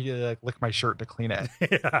I could immediately lick my shirt to clean it.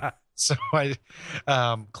 Yeah. So I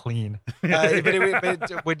clean. But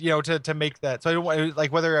it would to make that. So I don't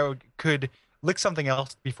want whether I could lick something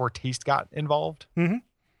else before taste got involved. Mm-hmm.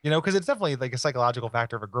 Because it's definitely a psychological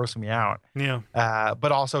factor of it grossing me out. Yeah.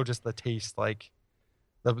 But also just the taste,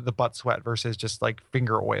 the butt sweat versus just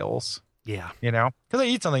finger oils. Yeah. Because I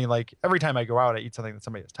eat something every time I go out, I eat something that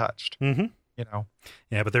somebody has touched. Mm-hmm.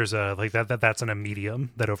 Yeah, but there's a that's in a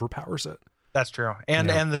medium that overpowers it. That's true. And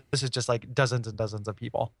Yeah. and this is just like dozens and dozens of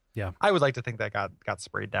people. Yeah. I would like to think that got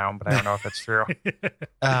sprayed down, but I don't know if it's true.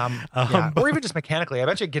 Yeah. Or even just mechanically. I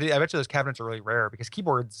bet you those cabinets are really rare because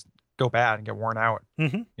keyboards go bad and get worn out.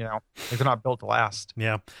 Mhm. You know, like they're not built to last.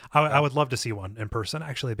 Yeah, I would love to see one in person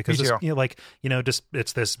actually, because Me it's, too. just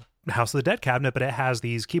it's this House of the Dead cabinet, but it has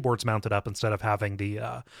these keyboards mounted up instead of having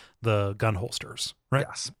the gun holsters, right?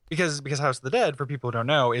 Yes, because House of the Dead, for people who don't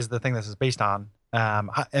know, is the thing this is based on,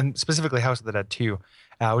 and specifically House of the Dead 2,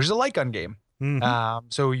 which is a light gun game. Mhm.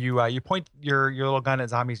 So you point your little gun at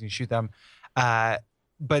zombies and you shoot them,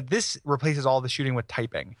 but this replaces all the shooting with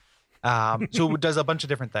typing. So it does a bunch of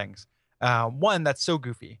different things. One that's so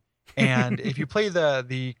goofy, and if you play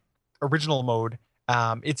the original mode,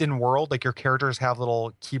 it's in world, like your characters have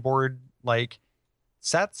little keyboard like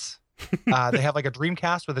sets. They have like a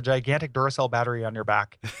Dreamcast with a gigantic Duracell battery on your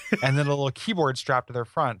back, and then a little keyboard strapped to their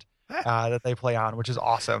front that they play on, which is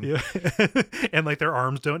awesome. Yeah. And like their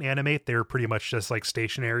arms don't animate; they're pretty much just like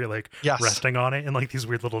stationary, like Yes. resting on it, and like these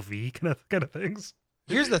weird little V kind of things.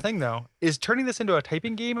 Here's the thing, though, is turning this into a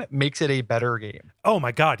typing game makes it a better game. Oh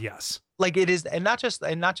my god, yes. Like it is, and not just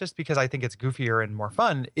because I think it's goofier and more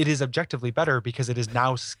fun. It is objectively better because it is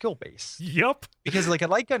now skill based. Yep. Because like a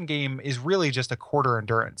light gun game is really just a quarter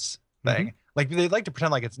endurance thing. Like they like to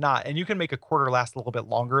pretend like it's not, and you can make a quarter last a little bit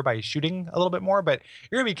longer by shooting a little bit more, but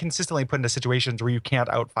you're gonna be consistently put into situations where you can't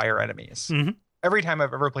outfire enemies. Mhm. Every time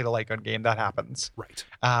I've ever played a light gun game, that happens. Right.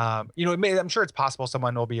 I'm sure it's possible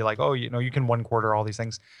someone will be like, oh, you can 1/4 all these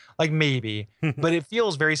things, like maybe, but it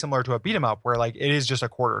feels very similar to a beat 'em up where like it is just a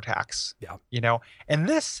quarter tax. Yeah. And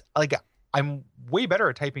this, like, I'm way better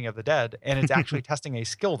at typing of the dead, and it's actually testing a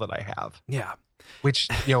skill that I have, Yeah. which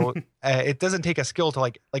it doesn't take a skill to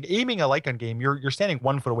like aiming a light gun game. You're standing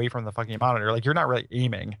 1 foot away from the fucking monitor, like you're not really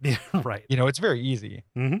aiming. Yeah. Right. It's very easy.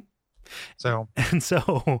 Mhm. So And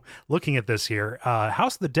so, looking at this here,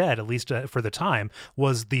 House of the Dead, at least for the time,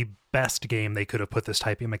 was the best game they could have put this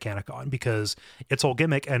typing mechanic on, because its whole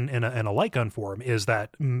gimmick and in a light gun form is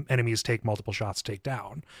that enemies take multiple shots to take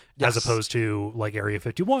down, as Yes. opposed to like Area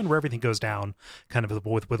 51, where everything goes down kind of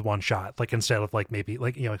with one shot, like instead of like maybe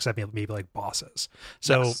like except maybe like bosses.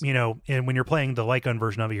 So Yes. and when you're playing the light gun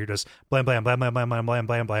version of it, you're just blam blam blam blam blam blam blam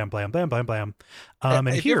blam blam blam blam blam blam. And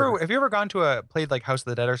have here, you ever gone to played like House of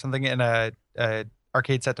the Dead or something in a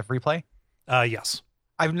arcade set to free play? yes.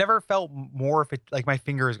 I've never felt more like my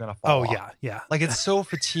finger is gonna fall Oh off. yeah. Like it's so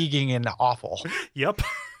fatiguing and awful. Yep.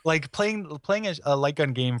 Like playing a light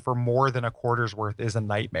gun game for more than a quarter's worth is a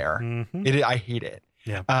nightmare. Mhm. I hate it.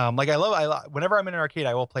 Yeah. Like I love whenever I'm in an arcade,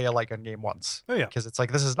 I will play a light gun game once. Oh yeah. Because it's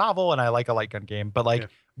like this is novel and I like a light gun game, but like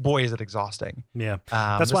boy is it exhausting. Yeah.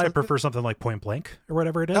 That's this why I is- prefer something like Point Blank or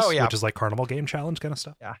whatever it is, Oh, yeah. which is like Carnival Game Challenge kind of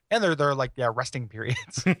stuff. Yeah, and they're like resting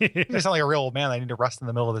periods. I sound like a real old man. I need to rest in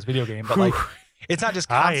the middle of this video game, but like it's not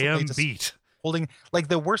just I constantly am just beat. holding. Like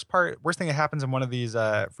the worst thing that happens in one of these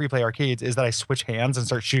free play arcades is that I switch hands and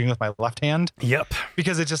start shooting with my left hand, Yep.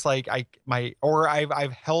 because it's just like I've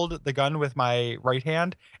held the gun with my right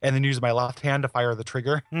hand and then used my left hand to fire the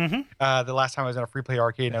trigger. Mm-hmm. The last time I was in a free play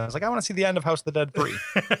arcade, and I was like, I want to see the end of House of the Dead 3.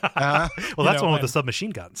 Well, that's one with and- the submachine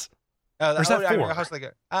guns. Or is that 4? House of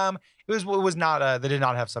the it was not. They did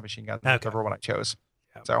not have submachine guns. Okay. Whichever one I chose.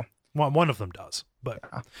 Yeah. So. One of them does, but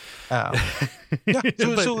Yeah.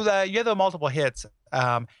 So, But- you have the multiple hits,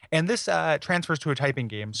 and this transfers to a typing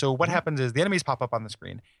game. So what happens is the enemies pop up on the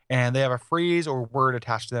screen, and they have a phrase or word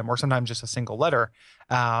attached to them, or sometimes just a single letter.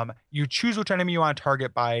 You choose which enemy you want to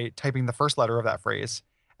target by typing the first letter of that phrase,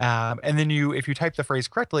 and then if you type the phrase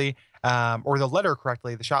correctly, or the letter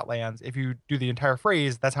correctly, the shot lands. If you do the entire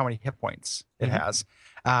phrase, that's how many hit points it Mhm. has.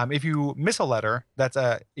 If you miss a letter, that's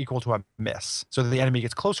equal to a miss. So the enemy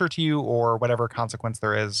gets closer to you, or whatever consequence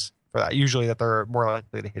there is for that. Usually that they're more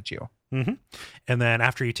likely to hit you. Mhm. And then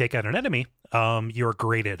after you take out an enemy, you're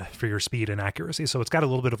graded for your speed and accuracy. So it's got a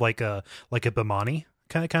little bit of like a Bimani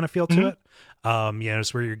kind of feel to it.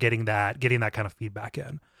 It's where you're getting that kind of feedback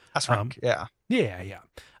in. That's right. Yeah. Yeah.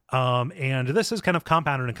 And this is kind of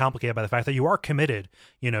compounded and complicated by the fact that you are committed,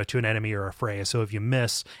 to an enemy or a phrase. So if you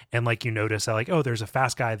miss and like you notice that like, oh, there's a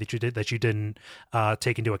fast guy that you didn't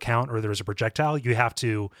take into account, or there's a projectile, you have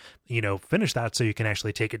to, finish that so you can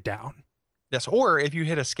actually take it down. Yes. Or if you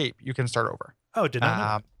hit escape, you can start over. Oh, did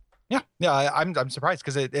not know. Yeah. I'm surprised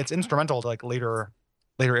because it's instrumental to like later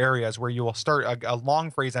areas where you will start a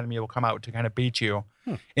long phrase enemy will come out to kind of bait you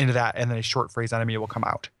into that, and then a short phrase enemy will come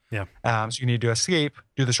out. Yeah. So you need to escape,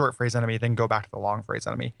 do the short phrase enemy, then go back to the long phrase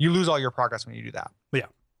enemy. You lose all your progress when you do that. Yeah.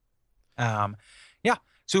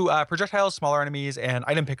 So projectiles, smaller enemies, and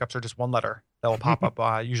item pickups are just one letter that will pop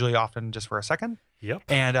up, usually often just for a second. Yep.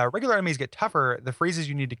 And regular enemies get tougher. The phrases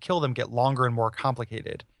you need to kill them get longer and more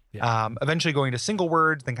complicated. Yeah. Eventually going to single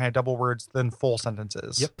words, then kind of double words, then full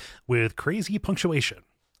sentences. Yep. With crazy punctuation.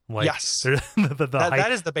 Like, Yes. that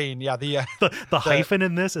is the bane. Yeah. the hyphen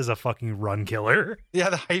in this is a fucking run killer. Yeah.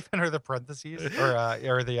 The hyphen or the parentheses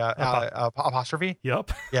or the apostrophe.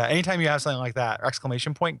 Yep. Yeah. Anytime you have something like that, or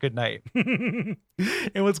exclamation point, good night. And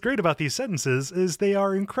what's great about these sentences is they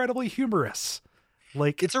are incredibly humorous.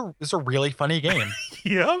 Like, It's a really funny game.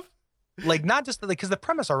 yep. Like, not just because the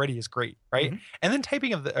premise already is great, right? And then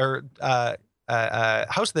typing of House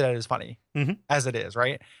of the Dead is funny as it is,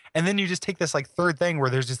 right? And then you just take this like third thing where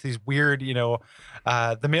there's just these weird,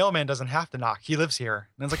 the mailman doesn't have to knock; he lives here.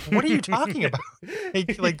 And it's like, what are you talking about?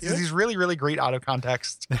 Like these really, really great out of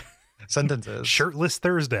context sentences. Shirtless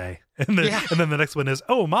Thursday, and then the next one is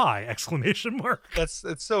 "Oh my!" exclamation mark. It's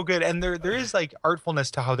so good, and there is like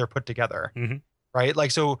artfulness to how they're put together, right?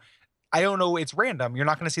 Like, so I don't know, it's random. You're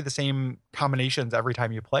not going to see the same combinations every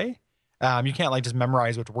time you play. You can't like just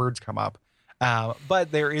memorize which words come up.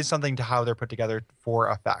 But there is something to how they're put together for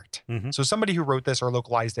effect. So somebody who wrote this or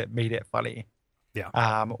localized it made it funny.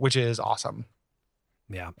 Yeah. Which is awesome.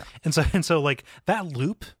 Yeah. And so like that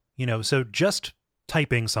loop, so just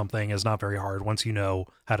typing something is not very hard once you know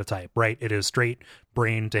how to type, right? It is straight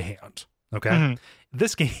brain to hand. Okay.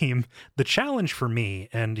 This game, the challenge for me,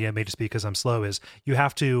 and it may just be because I'm slow, is you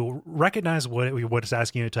have to recognize what it's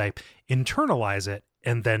asking you to type, internalize it,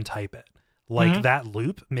 and then type it. Like that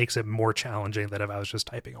loop makes it more challenging than if I was just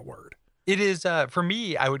typing a word. It is, for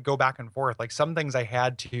me, I would go back and forth. Like some things I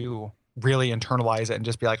had to really internalize it and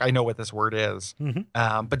just be like, I know what this word is.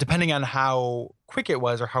 But depending on how quick it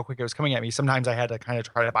was or how quick it was coming at me, sometimes I had to kind of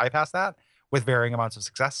try to bypass that with varying amounts of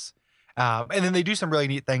success. And then they do some really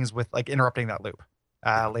neat things with like interrupting that loop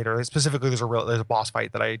later. Specifically, there's a boss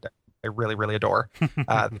fight that I really, really adore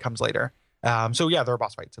that comes later. So yeah, there are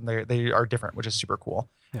boss fights and they are different, which is super cool.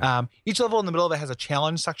 Yeah. Each level in the middle of it has a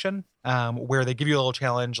challenge section where they give you a little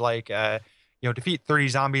challenge like, defeat 30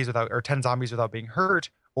 zombies or 10 zombies without being hurt,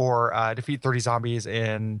 or defeat 30 zombies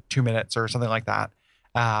in 2 minutes or something like that.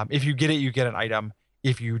 If you get it, you get an item.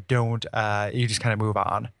 If you don't, you just kind of move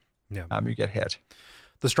on. Yeah. You get hit.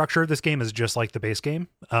 The structure of this game is just like the base game.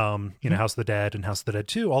 House of the Dead and House of the Dead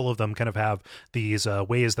 2, all of them kind of have these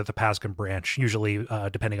ways that the paths can branch, usually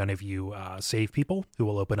depending on if you save people who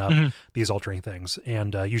will open up these altering things.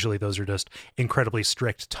 And usually those are just incredibly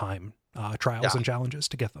strict time trials and challenges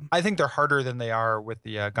to get them. I think they're harder than they are with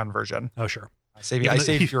the gun version. Oh, sure. I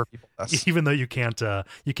save fewer people. Even though you can't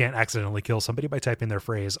accidentally kill somebody by typing their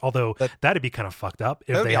phrase, although that'd be kind of fucked up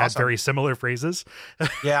if they had very similar phrases.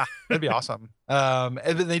 Yeah, that'd be awesome. And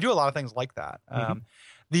they do a lot of things like that.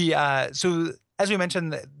 So as we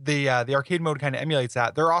mentioned, the arcade mode kind of emulates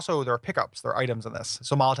that. There are pickups, there are items in this.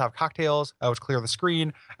 So Molotov cocktails, which clear the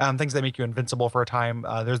screen, things that make you invincible for a time.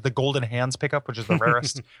 There's the golden hands pickup, which is the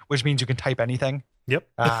rarest, which means you can type anything. Yep.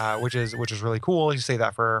 Which is really cool. You say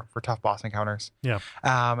that for tough boss encounters. Yeah.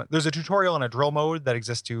 There's a tutorial and a drill mode that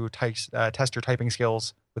exists to test your typing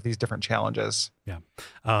skills with these different challenges. Yeah.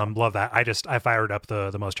 Love that. I fired up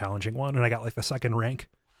the most challenging one and I got like the second rank.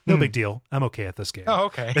 No big deal. I'm okay at this game. Oh,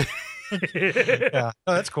 okay. Yeah.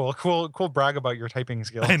 Oh, that's cool. Cool brag about your typing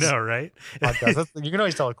skills. I know, right? You can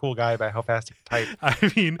always tell a cool guy by how fast he can type. I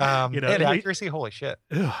mean, and accuracy, holy shit.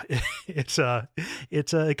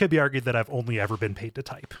 It could be argued that I've only ever been paid to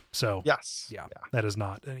type. So yes. Yeah. That is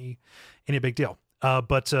not any big deal.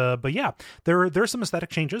 But yeah, there are some aesthetic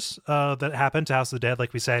changes that happen to House of the Dead.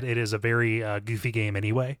 Like we said, it is a very goofy game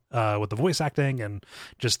anyway, with the voice acting and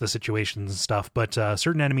just the situations and stuff. But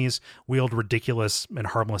certain enemies wield ridiculous and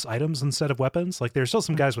harmless items instead of weapons. Like there's still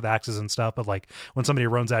some guys with axes and stuff, but like when somebody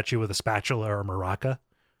runs at you with a spatula or a maraca.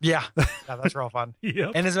 Yeah, that's real fun.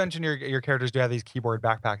 Yep. And as mentioned, your characters do have these keyboard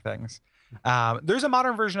backpack things. There's a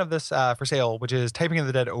modern version of this for sale, which is Typing of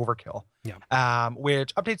the Dead Overkill,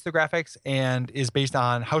 which updates the graphics and is based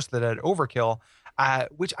on House of the Dead Overkill,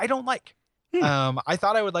 which I don't like. I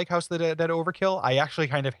thought I would like House of the Dead Overkill. I actually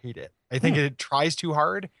kind of hate it. I think it tries too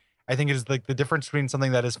hard. I think it is like the difference between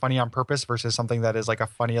something that is funny on purpose versus something that is like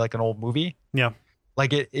like an old movie. Yeah.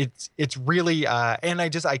 Like it's really, and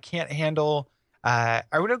I can't handle.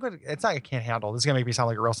 It's not I can't handle. This is gonna make me sound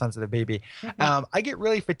like a real sensitive baby. I get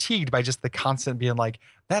really fatigued by just the constant being like,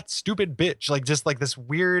 that stupid bitch, like just like this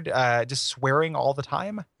weird, just swearing all the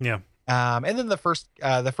time. Yeah. And then the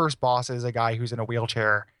first boss is a guy who's in a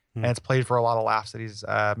wheelchair, and it's played for a lot of laughs that he's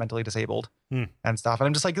mentally disabled and stuff. And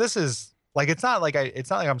I'm just like, this is like, it's not like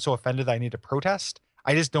I'm so offended that I need to protest.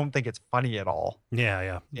 I just don't think it's funny at all.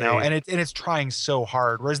 Yeah. You know, and it's trying so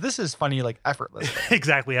hard. Whereas this is funny like effortlessly.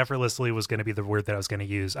 Exactly. Effortlessly was going to be the word that I was going to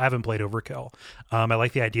use. I haven't played Overkill. I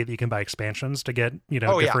like the idea that you can buy expansions to get,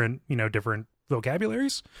 different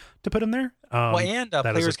vocabularies to put in there.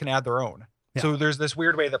 Players can add their own. Yeah. So there's this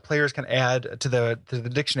weird way that players can add to the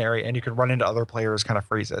dictionary, and you can run into other players' kind of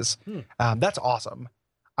phrases. That's awesome.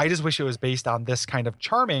 I just wish it was based on this kind of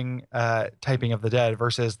charming typing of the dead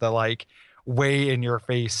versus the like way in your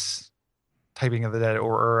face typing of the dead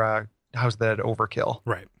or House of the Dead Overkill.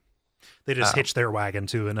 Right. They just hitch their wagon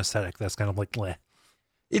to an aesthetic that's kind of like bleh.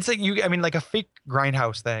 It's like like a fake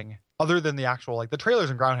Grindhouse thing, other than the actual, like the trailers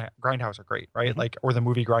in Grindhouse are great, right? Like, or the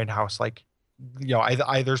movie Grindhouse, like, you know,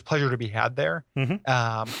 there's pleasure to be had there.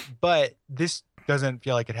 But this doesn't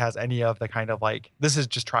feel like it has any of the kind of like, this is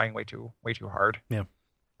just trying way too hard. Yeah.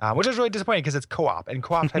 Which is really disappointing because it's co-op, and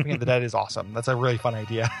co-op typing of the dead is awesome. That's a really fun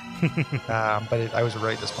idea. But I was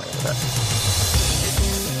really disappointed with it.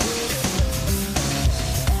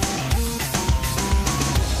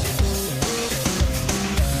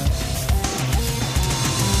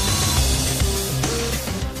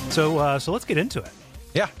 So let's get into it.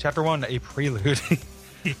 Yeah, chapter 1, a prelude.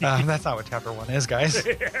 That's not what chapter 1 is, guys.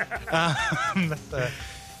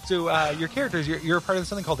 Your characters, you're part of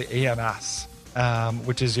something called the AMS,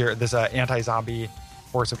 which is this anti-zombie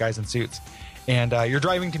force of guys in suits, and you're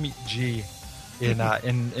driving to meet G in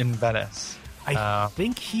Venice. I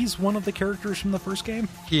think he's one of the characters from the first game.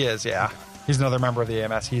 He is, yeah. He's another member of the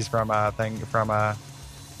AMS. He's from House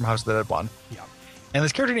of the Dead 1. Yeah. And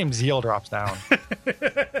this character named Zeal drops down.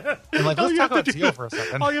 And like, let's talk about Zeal for a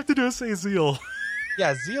second. All you have to do is say Zeal.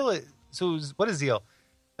 Yeah, Zeal. So what is Zeal?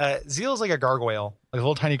 Zeal is like a gargoyle, like a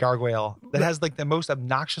little tiny gargoyle that has like the most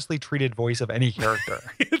obnoxiously treated voice of any character.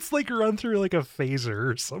 It's like run through like a phaser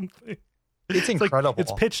or something. It's incredible.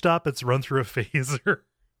 It's pitched up. It's run through a phaser.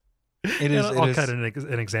 It is. I'll cut an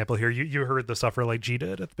example here. You heard the suffer like G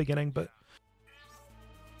did at the beginning, but.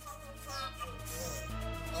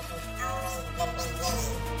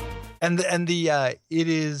 And it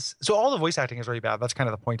is, so all the voice acting is really bad. That's kind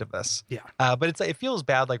of the point of this. Yeah. But it feels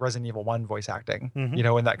bad like Resident Evil 1 voice acting, you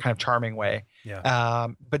know, in that kind of charming way. Yeah.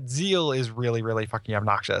 But Zeal is really, really fucking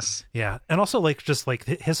obnoxious. Yeah. And also like just like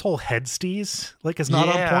his whole head steez like is not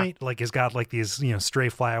on point. Like he's got like these, you know, stray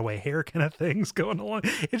fly away hair kind of things going along.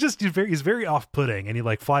 It's just he's very off-putting, and he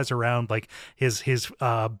like flies around like his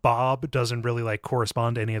bob doesn't really like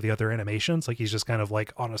correspond to any of the other animations. Like he's just kind of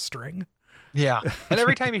like on a string. Yeah, and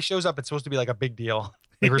every time he shows up, it's supposed to be like a big deal.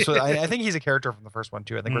 Like I think he's a character from the first one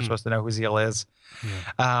too. I think we're supposed to know who Zeal is.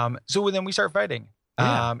 Yeah. So then we start fighting.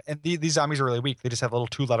 And these zombies are really weak. They just have little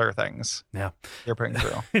 2-letter things. Yeah, they're putting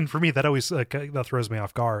through. And for me, that always that throws me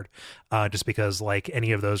off guard, just because like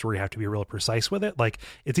any of those where you have to be real precise with it. Like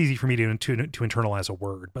it's easy for me to internalize a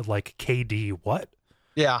word, but like KD what?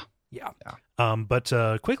 Yeah. But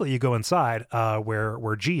quickly you go inside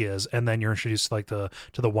where G is, and then you're introduced like to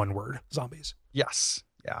the one word zombies. Yes.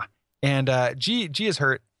 Yeah. And G is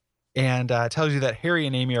hurt and tells you that Harry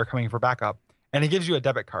and Amy are coming for backup, and he gives you a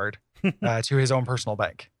debit card to his own personal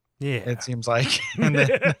bank. Yeah. It seems like. And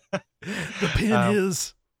then, the pin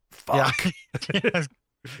is fuck. Yeah.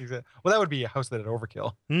 Well, that would be a House of the Dead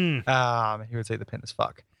Overkill. He would say the pin is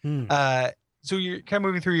fuck. So you're kind of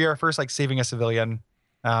moving through your first like saving a civilian.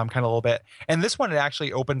 Kind of a little bit, and this one it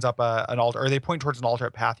actually opens up an alter, or they point towards an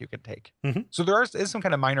alternate path you can take. So there is some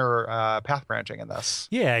kind of minor path branching in this.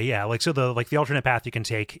 Yeah. Like so, the alternate path you can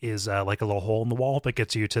take is like a little hole in the wall that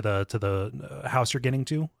gets you to the house you're getting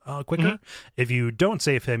to quicker. If you don't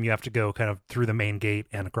save him, you have to go kind of through the main gate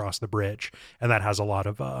and across the bridge, and that has a lot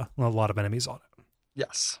of enemies on it.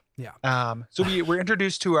 Yes. Yeah. So we're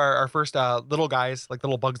introduced to our first little guys, like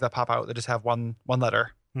little bugs that pop out that just have one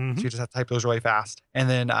letter. So you just have to type those really fast. And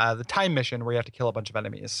then the time mission where you have to kill a bunch of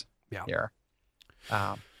enemies. Yeah. Here.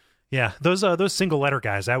 Yeah, those single letter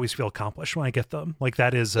guys, I always feel accomplished when I get them. Like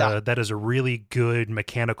that is a really good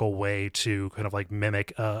mechanical way to kind of like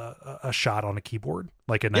mimic a shot on a keyboard,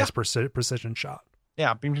 like a nice precision shot.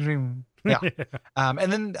 Yeah. Bing, bing, bing. Yeah.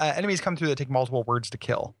 And then enemies come through that take multiple words to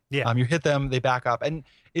kill. Yeah. You hit them, they back up, and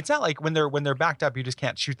it's not like when they're backed up, you just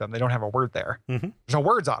can't shoot them. They don't have a word there. There's no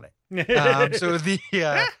words on it. So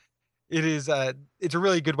it is it's a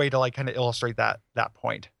really good way to like kind of illustrate that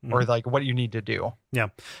point or like what you need to do. Yeah.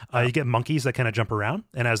 You get monkeys that kind of jump around,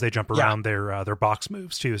 and as they jump around, their box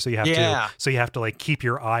moves too. So you have to like keep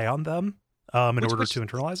your eye on them in order to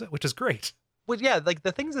internalize it, which is great. Well, yeah, like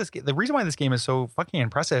the reason why this game is so fucking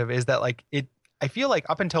impressive is that like I feel like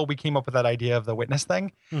up until we came up with that idea of the witness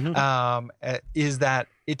thing, is that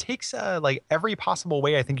it takes like every possible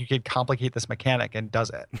way I think you could complicate this mechanic and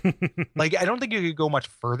does it. Like, I don't think you could go much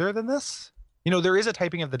further than this. There is a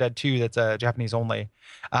Typing of the Dead 2 that's Japanese only.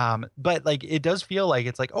 But like, it does feel like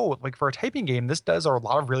it's like, oh, like for a typing game, this does a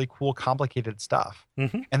lot of really cool, complicated stuff.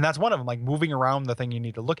 And that's one of them, like moving around the thing you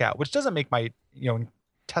need to look at, which doesn't make my,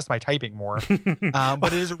 test my typing more.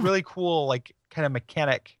 But it is a really cool, like, kind of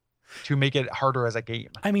mechanic to make it harder as a game.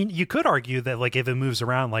 I mean, you could argue that, like, if it moves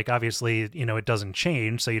around, like, obviously, it doesn't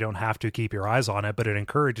change, so you don't have to keep your eyes on it, but it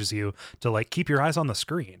encourages you to, like, keep your eyes on the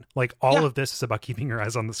screen. Like, all of this is about keeping your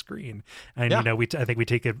eyes on the screen. And, I think we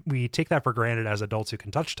take that for granted as adults who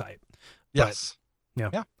can touch type. Yes.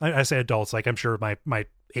 But, I say adults, like, I'm sure my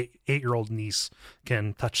 8-year-old niece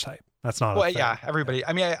can touch type. That's not a thing. Yeah, everybody.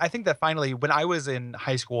 I mean, I think that finally, when I was in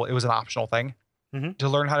high school, it was an optional thing to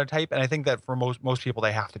learn how to type. And I think that for most people,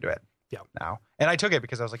 they have to do it now. And I took it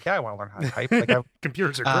because I was like, I want to learn how to type. Like,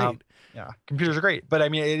 computers are great. Yeah, computers are great. But I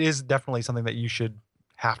mean, it is definitely something that you should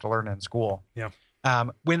have to learn in school. Yeah.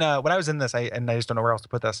 When I was in this, I just don't know where else to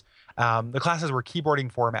put this. The classes were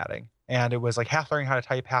keyboarding formatting. And it was like half learning how to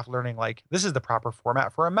type, half learning, like, this is the proper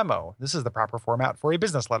format for a memo. This is the proper format for a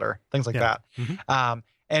business letter, things like that.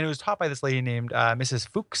 And it was taught by this lady named Mrs.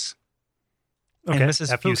 Fuchs. Okay. And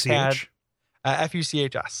Mrs. Fuchs had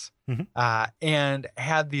Fuchs, and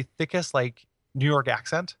had the thickest, like, New York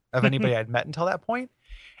accent of anybody I'd met until that point.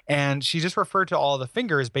 And she just referred to all the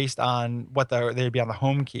fingers based on what they'd be on the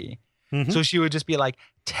home key. So she would just be like,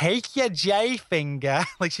 take your J finger.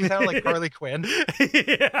 Like, she sounded like Harley Quinn.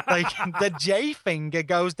 Like, the J finger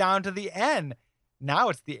goes down to the N. Now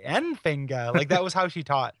it's the N finger. Like, that was how she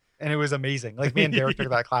taught. And it was amazing. Like, me and Derek took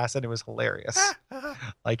that class and it was hilarious.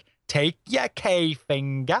 Like, take your K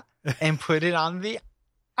finger and put it on the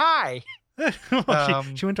I. Well,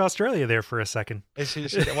 she went to Australia there for a second. I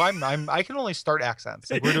can only start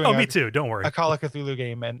accents. Like, we're doing me too. Don't worry. A Call of Cthulhu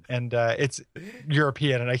game, and it's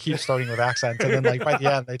European, and I keep starting with accents, and then, like, by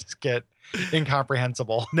the end they just get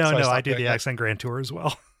incomprehensible. No, I do the accent grand tour as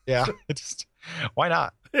well. Yeah, why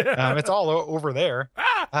not? It's all over there.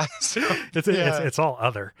 It's all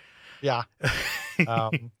other. Yeah.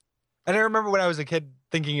 And I remember when I was a kid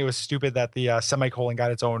thinking it was stupid that the semicolon got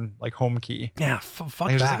its own, like, home key. Yeah, fuck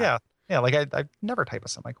that. Like, yeah, like, I never type a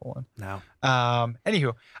semicolon. No.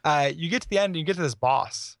 Anywho, you get to the end and you get to this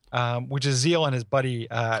boss, which is Zeal and his buddy.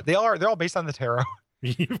 They're all based on the tarot.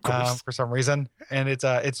 Of course. For some reason. And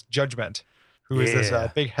it's Judgment, who is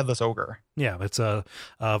this big headless ogre. Yeah, it's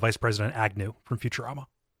Vice President Agnew from Futurama.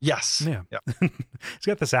 Yes. Yeah. He's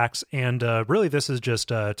got this axe, and really this is just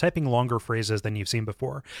typing longer phrases than you've seen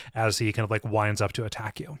before as he kind of, like, winds up to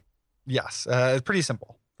attack you. Yes. It's pretty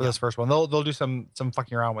simple for this first one. They'll do some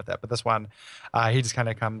fucking around with it, but this one, he just kind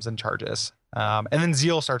of comes and charges. And then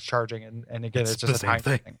Zeal starts charging, and again, it's just a time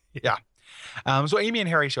thing. Yeah. So Amy and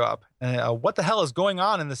Harry show up. What the hell is going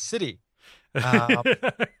on in the city?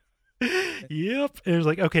 Yep. And it was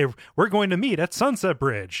like, okay, we're going to meet at Sunset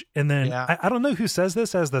Bridge. And then I don't know who says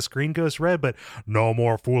this as the screen goes red, but no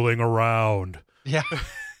more fooling around. Yeah.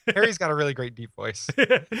 Harry's got a really great deep voice.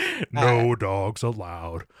 No dogs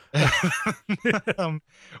allowed.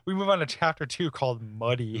 We move on to chapter 2 called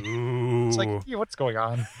Muddy. Ooh. It's like, what's going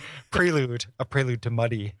on? A prelude to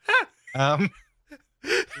Muddy.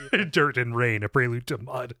 Dirt and rain, a prelude to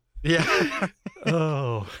mud. Yeah.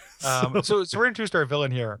 Oh. So we're introduced to our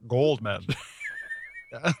villain here, Goldman.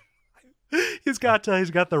 He's got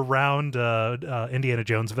the round Indiana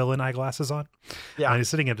Jones villain eyeglasses on. Yeah, and he's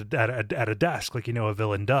sitting at a desk like a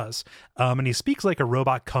villain does. And he speaks like a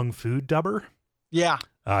robot kung fu dubber. Yeah.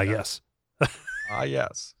 Yes.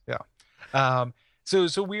 Yes. Yeah.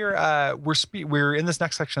 So we're in this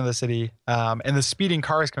next section of the city, and the speeding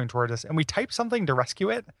car is coming towards us, and we type something to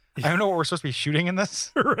rescue it. I don't know what we're supposed to be shooting in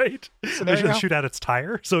this. Right. We should shoot at its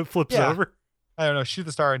tire so it flips over. I don't know. Shoot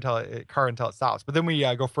the car until it stops. But then we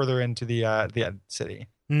go further into the city.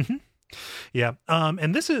 Mm-hmm. Yeah.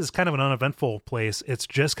 And this is kind of an uneventful place. It's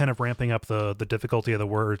just kind of ramping up the difficulty of the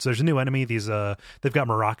words. There's a new enemy. They've got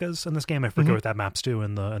maracas in this game. I forget what that maps to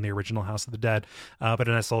in the original House of the Dead. But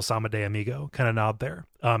a nice little Sama de Amigo kind of nod there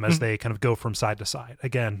as they kind of go from side to side.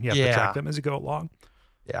 Again, you have to track them as you go along.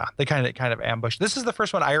 Yeah, they kind of ambush. This is the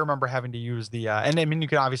first one I remember having to use and I mean, you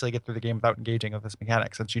can obviously get through the game without engaging with this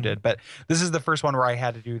mechanic since you did, but this is the first one where I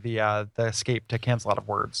had to do the escape to cancel out of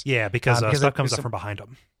words. Yeah, because stuff comes up from behind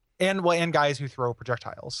them. And guys who throw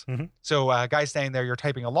projectiles. Mm-hmm. So guys standing there, you're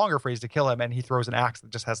typing a longer phrase to kill him, and he throws an axe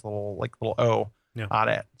that just has a little O on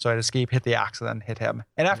it. So I'd escape, hit the axe, and then hit him.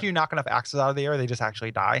 And after you knock enough axes out of the air, they just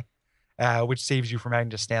actually die, which saves you from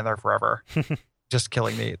having to stand there forever, just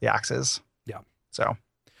killing the axes. Yeah. So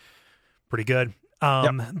pretty good.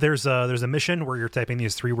 There's a mission where you're typing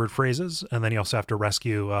these 3-word phrases, and then you also have to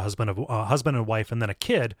rescue a husband and wife, and then a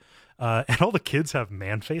kid. And all the kids have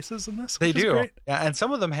man faces in this. They which is do. great. Yeah, and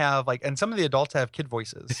some of them have and some of the adults have kid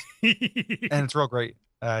voices, and it's real great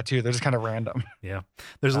too. They're just kind of random. Yeah,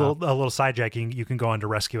 there's a little sidejacking. You can go on to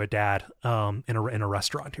rescue a dad in a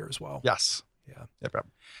restaurant here as well. Yes. Yeah. Yep.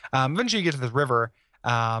 Eventually, you get to this river.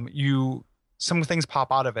 Some things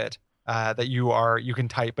pop out of it. That you can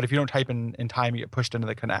type, but if you don't type in time, you get pushed into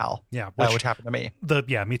the canal. Yeah, which happened to me.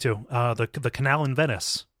 Me too. The canal in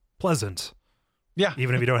Venice, pleasant. Yeah,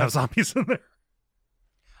 even if you don't have zombies in there.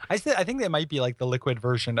 I think they might be like the liquid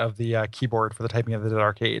version of the keyboard for the typing of the Dead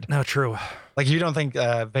Arcade. No, true. Like you don't think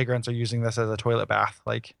vagrants are using this as a toilet bath?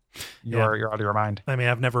 Like you're out of your mind. I mean,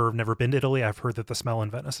 I've never been to Italy. I've heard that the smell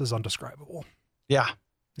in Venice is undescribable. Yeah.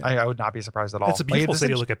 I would not be surprised at all. It's a beautiful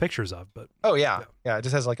city to look at pictures of, but yeah, it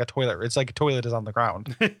just has like a toilet. It's like a toilet is on the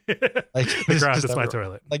ground. Like the ground is my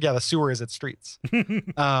toilet. Like the sewer is its streets.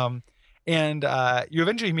 And you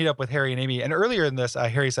eventually meet up with Harry and Amy. And earlier in this,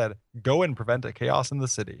 Harry said, "Go and prevent a chaos in the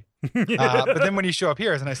city." But then when you show up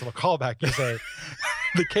here, it's a nice little callback. You say,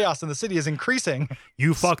 "The chaos in the city is increasing."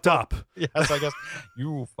 You fucked up. Yeah, so I guess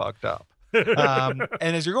you fucked up. And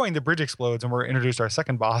as you're going, the bridge explodes, and we're introduced to our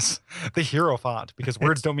second boss, the Hierophant, because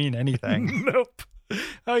words don't mean anything. Nope.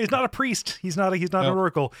 Oh, he's not a priest. He's not an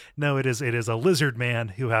oracle. No, it is a lizard man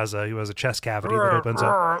who has a chest cavity that opens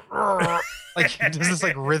up. Like he does this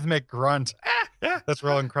like rhythmic grunt. That's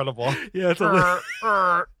real incredible. Yeah,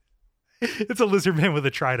 it's a lizard man with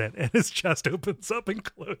a trident, and his chest opens up and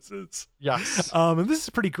closes. Yes. And this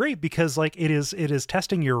is pretty great because like it is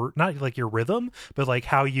testing your, not like your rhythm, but like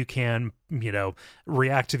how you can,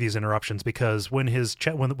 react to these interruptions, because when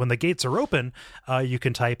when the gates are open, you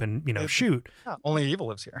can type and, shoot. Yeah, only evil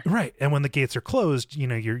lives here. Right. And when the gates are closed,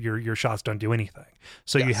 your shots don't do anything.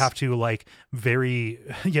 So you have to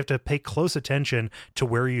you have to pay close attention to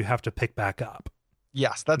where you have to pick back up.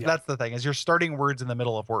 Yes, that's the thing, is you're starting words in the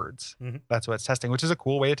middle of words. Mm-hmm. That's what it's testing, which is a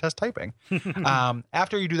cool way to test typing.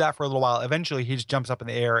 After you do that for a little while, eventually he just jumps up in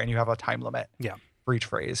the air and you have a time limit for each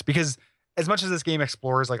phrase. Because as much as this game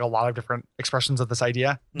explores like a lot of different expressions of this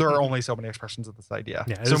idea, there are only so many expressions of this idea.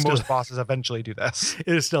 Yeah, so most bosses eventually do this.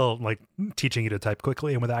 It is still like teaching you to type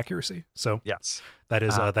quickly and with accuracy. So yes, that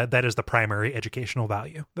is that is the primary educational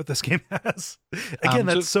value that this game has. Again,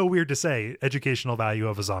 that's so weird to say, educational value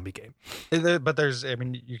of a zombie game. But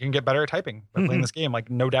you can get better at typing by playing this game, like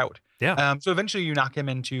no doubt. Yeah. So eventually you knock him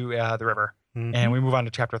into the river, and we move on to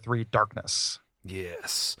chapter 3, Darkness.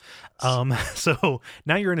 Yes. So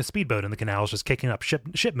now you're in a speedboat and the canal is just kicking up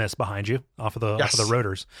ship mist behind you off of the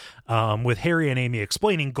rotors, with Harry and Amy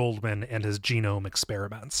explaining Goldman and his genome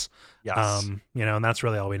experiments. Yes. And that's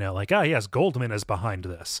really all we know. Like, yes, Goldman is behind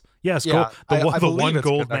this. Yes, the one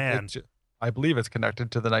gold man. I believe it's connected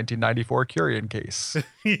to the 1994 Curian case.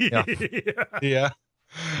 Yeah.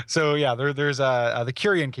 So there's the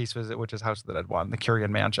Curian case visit, which is House of the Dead 1, the Curian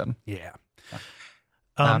mansion. Yeah.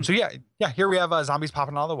 Here we have zombies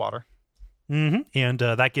popping out of the water. Mm-hmm. And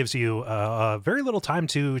that gives you very little time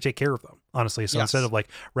to take care of them, honestly. So instead of like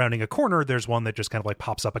rounding a corner, there's one that just kind of like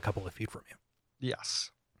pops up a couple of feet from you.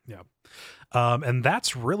 Yes. Yeah. And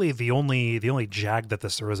that's really the only jag that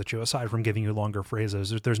this throws at you, aside from giving you longer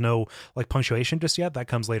phrases. There's no like punctuation just yet. That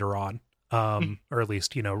comes later on, or at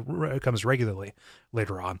least it comes regularly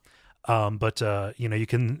later on. But you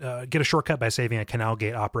can get a shortcut by saving a canal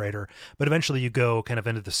gate operator, but eventually you go kind of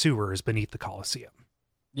into the sewers beneath the Colosseum.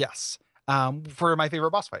 Yes. For my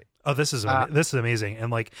favorite boss fight. Oh, this is amazing.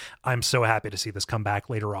 And like, I'm so happy to see this come back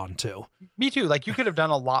later on too. Me too. Like you could have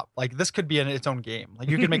done a lot, like this could be its own game. Like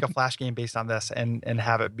you could make a Flash game based on this and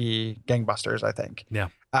have it be gangbusters, I think. Yeah.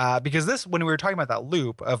 Because this, when we were talking about that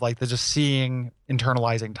loop of like the just seeing,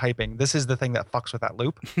 internalizing, typing, this is the thing that fucks with that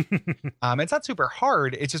loop. It's not super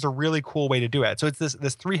hard. It's just a really cool way to do it. So it's this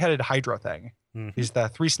 3-headed Hydra thing. Mm-hmm. These the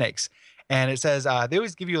 3 snakes. And it says, they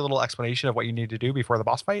always give you a little explanation of what you need to do before the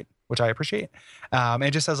boss fight, which I appreciate. And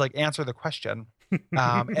it just says like, answer the question.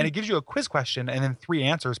 And it gives you a quiz question, and then 3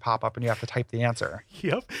 answers pop up and you have to type the answer.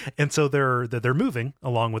 Yep. And so they're moving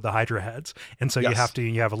along with the Hydra heads. And so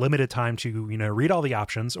you have a limited time to, read all the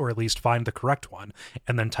options, or at least find the correct one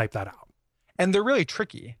and then type that out. And they're really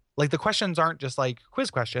tricky. Like the questions aren't just like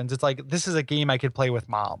quiz questions. It's like, this is a game I could play with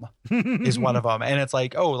mom is one of them. And it's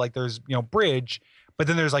like, oh, like there's, bridge, But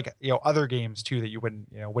then there's like, other games too that you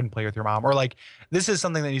wouldn't play with your mom, or like this is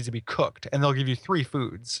something that needs to be cooked and they'll give you 3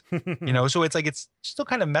 foods, so it's like, it's still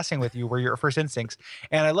kind of messing with you where your first instincts.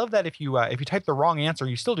 And I love that if you type the wrong answer,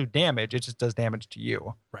 you still do damage. It just does damage to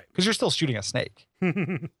you. Right. Because you're still shooting a snake,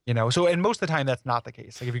 so, and most of the time that's not the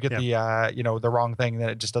case. Like if you get the wrong thing, then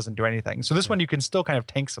it just doesn't do anything. So this one, you can still kind of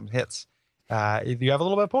tank some hits. You have a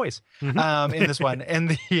little bit of poise in this one.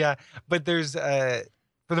 And but there's,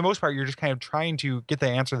 for the most part, you're just kind of trying to get the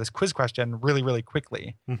answer to this quiz question really, really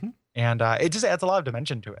quickly. And it just adds a lot of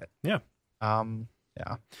dimension to it. Yeah.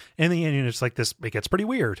 Yeah. In the end, it's like this, it gets pretty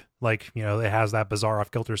weird. Like, it has that bizarre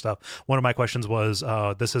off kilter stuff. One of my questions was,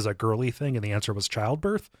 this is a girly thing. And the answer was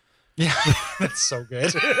childbirth. Yeah. That's so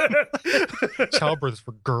good. Childbirth is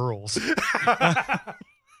for girls.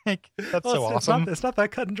 That's so awesome. It's not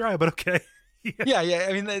that cut and dry, but okay. Yeah.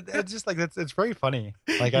 I mean, it's just like, it's very funny.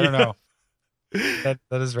 Like, I don't know. That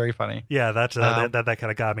is very funny. Yeah, that kind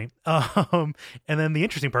of got me. And then the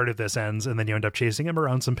interesting part of this ends, and then you end up chasing him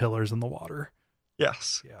around some pillars in the water.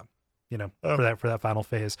 Yes. Yeah. For that final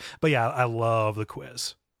phase. But yeah, I love the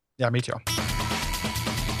quiz. Yeah, me too.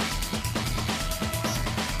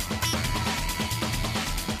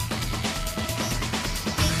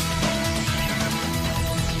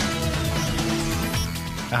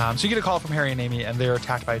 So you get a call from Harry and Amy, and they're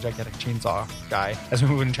attacked by a gigantic chainsaw guy as we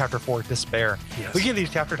move into Chapter 4, Despair. Yes. Looking at these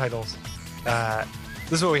chapter titles,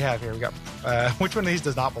 this is what we have here. We got, which one of these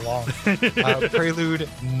does not belong? Prelude,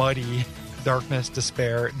 Muddy, Darkness,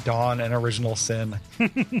 Despair, Dawn, and Original Sin.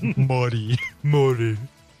 Muddy.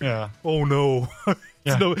 Yeah. Oh no.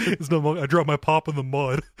 Yeah. It's no, I dropped my pop in the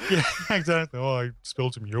mud. Yeah, exactly. Oh, I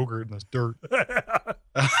spilled some yogurt in this dirt.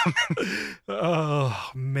 Oh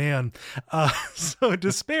man. So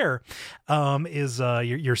Despair is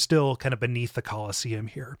you're still kind of beneath the Colosseum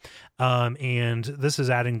here. And this is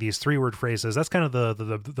adding these 3-word phrases. That's kind of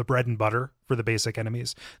the bread and butter for the basic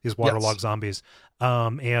enemies, these waterlogged zombies.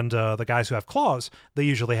 And the guys who have claws, they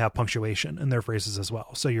usually have punctuation in their phrases as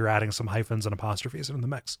well. So you're adding some hyphens and apostrophes in the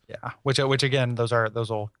mix. Yeah. Which again, those are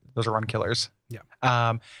run killers.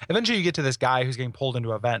 Yeah. Eventually you get to this guy who's getting pulled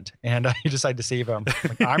into a vent, and you decide to save him.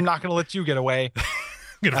 Like, I'm not going to let you get away.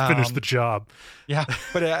 I'm going to finish the job. Yeah.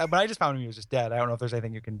 But I just found him, he was just dead. I don't know if there's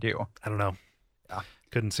anything you can do. I don't know. Yeah.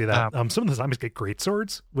 Couldn't see that. Some of the zombies get great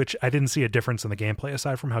swords, which I didn't see a difference in the gameplay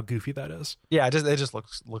aside from how goofy that is. Yeah. It just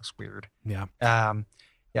looks weird. Yeah. Yeah.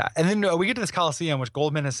 And then we get to this Coliseum, which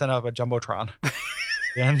Goldman has sent up a Jumbotron.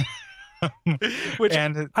 And which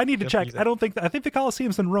I need to check. I think the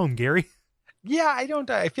Colosseum's in Rome, Gary. Yeah,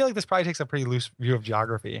 I feel like this probably takes a pretty loose view of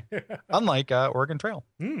geography, unlike Oregon Trail.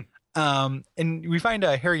 And we find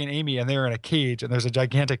Harry and Amy, and they're in a cage, and there's a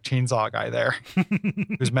gigantic chainsaw guy there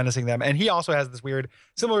who's menacing them. And he also has this weird,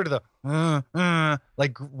 similar to the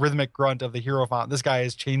like rhythmic grunt of the hero font. This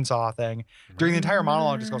guy's chainsaw thing during the entire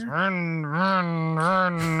monologue just goes run, run,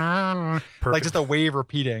 run, run, like just a wave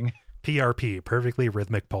repeating. PRP, perfectly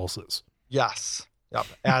rhythmic pulses. Yes. Yep.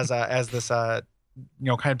 As this kind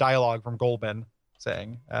of dialogue from Goldman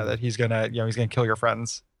saying that he's gonna kill your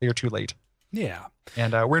friends. You're too late. Yeah.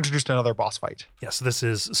 And we're introduced to another boss fight. Yes, this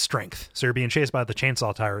is Strength. So you're being chased by the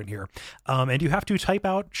chainsaw tyrant here. And you have to type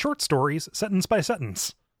out short stories sentence by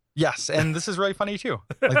sentence. Yes, and this is really funny too.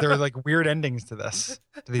 Like there are like weird endings to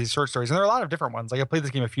these short stories, and there are a lot of different ones. Like I played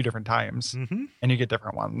this game a few different times, and you get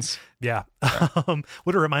different ones. Yeah.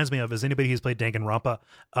 What it reminds me of is anybody who's played Danganronpa,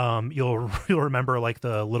 you'll remember like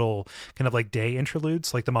the little kind of like day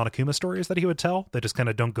interludes, like the Monokuma stories that he would tell that just kind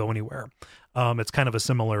of don't go anywhere. It's kind of a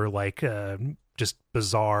similar like just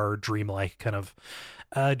bizarre dreamlike kind of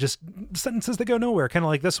just sentences that go nowhere, kind of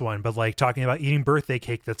like this one, but like talking about eating birthday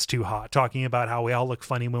cake that's too hot, talking about how we all look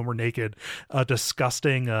funny when we're naked, a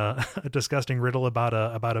disgusting riddle about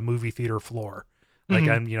a movie theater floor. Like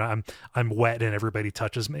I'm wet and everybody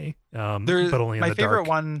touches me. But only in my the favorite dark.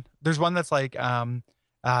 one. There's one that's like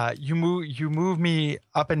you move me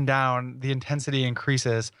up and down, the intensity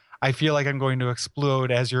increases. I feel like I'm going to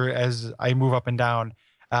explode as I move up and down.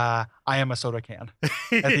 I am a soda can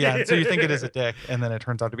at the end. So you think it is a dick, and then it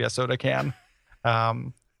turns out to be a soda can.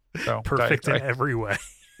 So perfect in every way.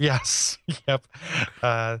 Yes. Yep.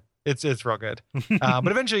 It's real good. But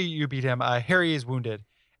eventually you beat him. Harry is wounded,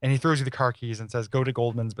 and he throws you the car keys and says, "Go to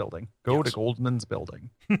Goldman's building. Go to Goldman's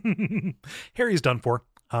building." Harry's done for.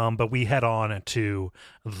 But we head on to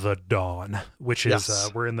the Dawn, which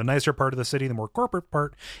is we're in the nicer part of the city, the more corporate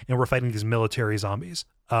part, and we're fighting these military zombies.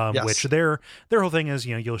 Which their whole thing is,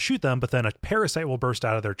 you'll shoot them, but then a parasite will burst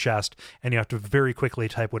out of their chest, and you have to very quickly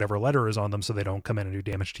type whatever letter is on them so they don't come in and do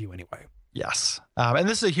damage to you anyway. Yes. And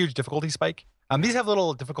this is a huge difficulty spike. These have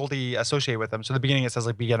little difficulty associated with them. So at the beginning it says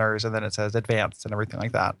like beginners, and then it says advanced and everything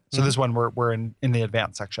like that. So this one we're in the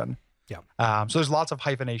advanced section. Yeah. So there's lots of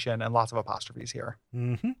hyphenation and lots of apostrophes here.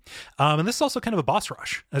 Mm-hmm. And this is also kind of a boss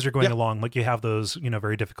rush as you're going along. Like you have those,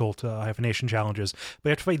 very difficult hyphenation challenges, but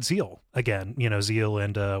you have to fight Zeal again. Zeal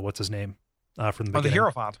and what's his name from the beginning. The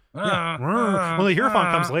Hierophant. Yeah. Well, the Hierophant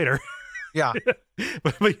comes later. Yeah.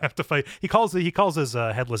 but you have to fight. He calls his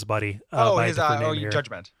headless buddy. By his a different name here.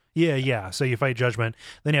 Judgment. Yeah. So you fight Judgment,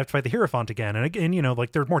 then you have to fight the Hierophant again, and again,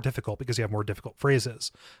 like they're more difficult because you have more difficult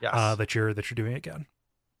phrases that you're doing again.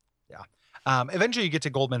 Yeah. Eventually, you get to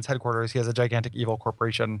Goldman's headquarters. He has a gigantic evil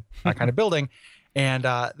corporation kind of building, and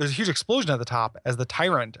there's a huge explosion at the top as the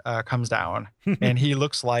tyrant comes down, and he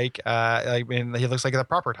looks like he looks like the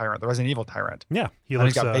proper tyrant, the Resident Evil tyrant. Yeah,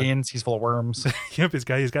 he's got veins. He's full of worms. Yep,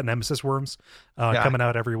 he's got nemesis worms coming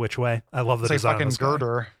out every which way. I love the design. Like fucking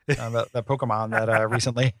Girder, that Pokemon that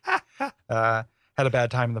recently had a bad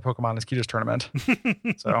time in the Pokemon Mosquitoes tournament.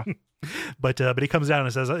 So, but he comes down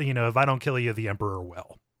and says, if I don't kill you, the Emperor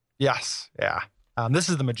will. Yes. Yeah. This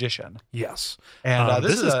is the Magician. Yes. And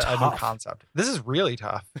this is a new concept. This is really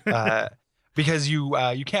tough because you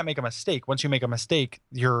can't make a mistake. Once you make a mistake,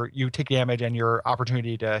 you take damage and your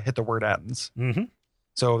opportunity to hit the word ends. Mm-hmm.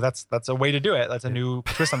 So that's a way to do it. That's a new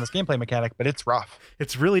twist on this gameplay mechanic, but it's rough.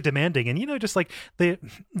 It's really demanding. And, just like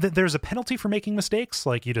there's a penalty for making mistakes.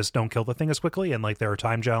 Like you just don't kill the thing as quickly. And like there are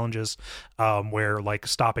time challenges where like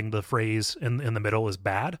stopping the phrase in the middle is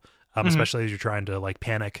bad. Especially as you're trying to like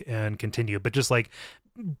panic and continue, but just like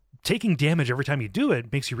taking damage every time you do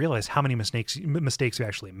it makes you realize how many mistakes you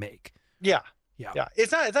actually make. Yeah.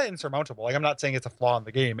 It's not insurmountable. Like I'm not saying it's a flaw in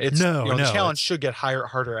the game. It's the challenge should get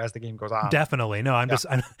harder as the game goes on. Definitely. No, I'm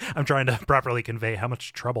trying to properly convey how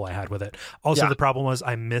much trouble I had with it. Also, the problem was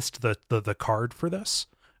I missed the card for this.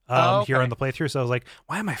 Here on the playthrough. So I was like,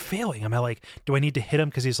 why am I failing? Am I like, do I need to hit him?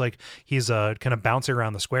 Cause he's kind of bouncing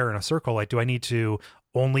around the square in a circle. Like, do I need to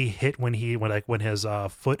only hit when his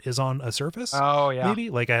foot is on a surface? Oh yeah. Maybe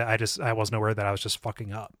like I wasn't aware that I was just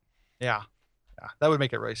fucking up. Yeah. That would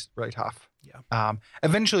make it really, really tough. Yeah.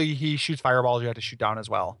 Eventually he shoots fireballs you have to shoot down as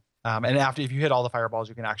well. And if you hit all the fireballs,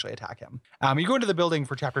 you can actually attack him. You go into the building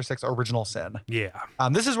for Chapter 6, Original Sin. Yeah.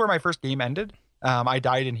 This is where my first game ended. I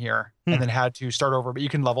died in here and then had to start over, but you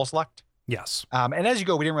can level select. Yes. And as you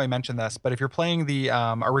go, we didn't really mention this, but if you're playing the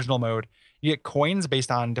original mode, you get coins based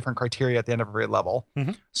on different criteria at the end of every level.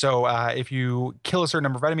 Mm-hmm. So if you kill a certain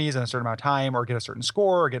number of enemies in a certain amount of time, or get a certain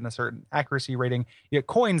score, or get a certain accuracy rating, you get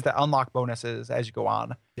coins that unlock bonuses as you go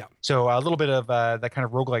on. Yeah. So a little bit of that kind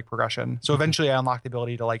of roguelike progression. So eventually I unlocked the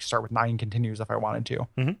ability to like start with 9 continues if I wanted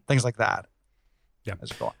to. Things like that. Yeah. As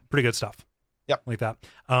you go on. Pretty good stuff. Yep. Like that.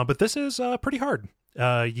 But this is pretty hard.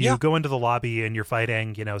 You go into the lobby and you're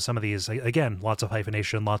fighting, some of these, again, lots of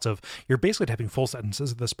hyphenation, you're basically typing full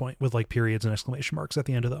sentences at this point with like periods and exclamation marks at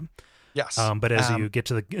the end of them. Yes. But as you get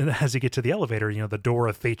to the elevator, the door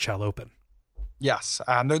of fate shall open. Yes.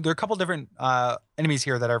 There are a couple different enemies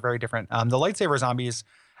here that are very different. The lightsaber zombies,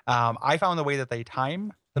 I found the way that they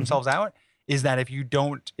time themselves out is that if you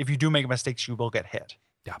do make mistakes, you will get hit.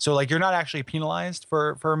 Yeah. So like you're not actually penalized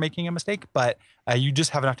for making a mistake, but you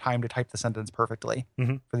just have enough time to type the sentence perfectly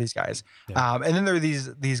for these guys. Yeah. And then there are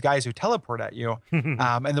these guys who teleport at you.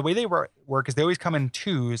 And the way they work is they always come in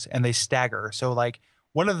twos and they stagger. So like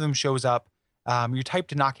one of them shows up, you type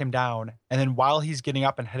to knock him down, and then while he's getting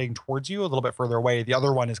up and heading towards you a little bit further away, the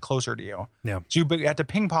other one is closer to you. Yeah. So you have to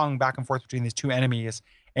ping pong back and forth between these two enemies,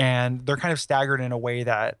 and they're kind of staggered in a way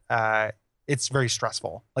that it's very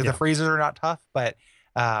stressful. Like the phrases are not tough, but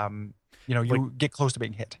you like get close to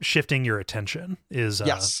being hit. Shifting your attention is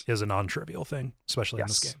a non-trivial thing, especially in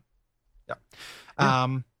this game. Yeah.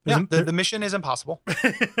 The mission is impossible.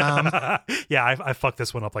 I fucked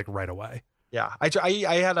this one up like right away. Yeah. I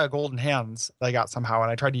had a golden hands that I got somehow,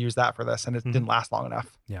 and I tried to use that for this, and it didn't last long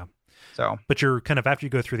enough. Yeah. So, but you're kind of, after you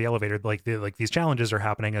go through the elevator, like these challenges are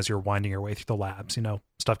happening as you're winding your way through the labs.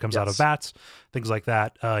 Stuff comes out of vats, things like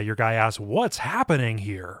that. Your guy asks, "What's happening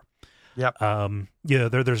here?" Yep.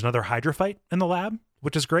 There's another Hydra fight in the lab,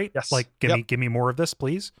 which is great. Yes. Like, give me more of this,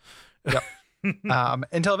 please. Yep.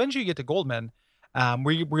 Until eventually you get to Goldman,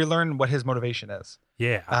 we learn what his motivation is.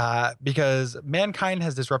 Yeah. Because mankind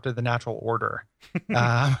has disrupted the natural order.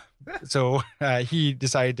 So he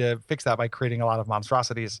decided to fix that by creating a lot of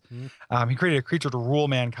monstrosities. He created a creature to rule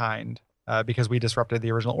mankind because we disrupted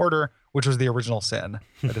the original order, which was the original sin,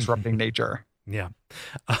 disrupting nature. Yeah.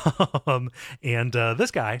 And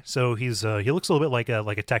this guy, so he looks a little bit like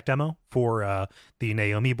a tech demo for the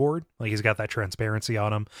Naomi board. Like he's got that transparency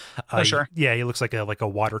on him. Oh, sure. He looks like a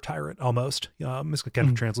water tyrant almost. It's kind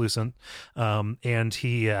of translucent. And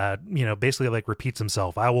he basically like repeats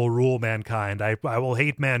himself. I will rule mankind. I will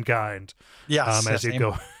hate mankind. Yes. As you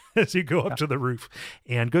go as you go up to the roof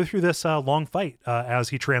and go through this long fight as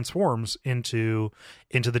he transforms into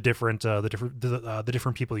the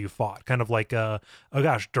different people you fought, kind of like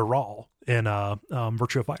Dural in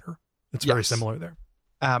Virtua Fighter. It's very similar there.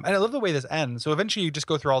 And I love the way this ends. So eventually you just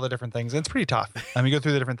go through all the different things. And it's pretty tough. You go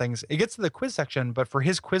through the different things. It gets to the quiz section, but for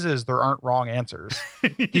his quizzes, there aren't wrong answers.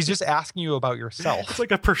 He's just asking you about yourself. It's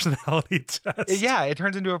like a personality test. Yeah, it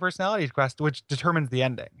turns into a personality quest, which determines the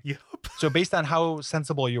ending. Yep. So based on how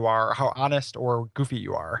sensible you are, how honest or goofy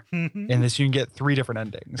you are, in this, you can get 3 different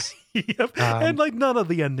endings. Yep. And like none of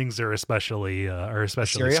the endings are especially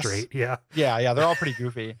serious? straight. Yeah. Yeah, they're all pretty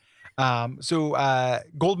goofy. So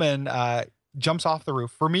Goldman jumps off the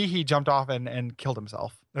roof. For me, he jumped off and killed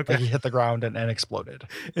himself. Okay. Like he hit the ground and exploded.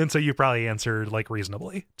 And so you probably answered like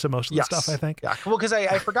reasonably to most of the stuff, I think. Yeah. Well, because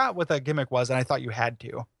I forgot what the gimmick was and I thought you had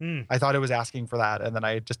to. I thought it was asking for that. And then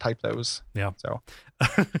I just typed those. Yeah. So,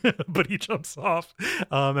 but he jumps off.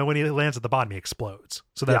 And when he lands at the bottom, he explodes.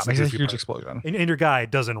 So that's a huge explosion. And your guy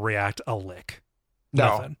doesn't react a lick. No.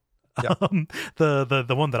 Nothing. Yeah.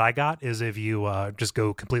 The one that I got is if you just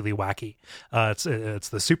go completely wacky. It's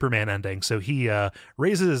the Superman ending. So he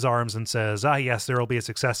raises his arms and says, yes, there will be a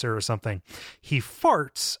successor or something. He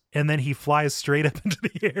farts and then he flies straight up into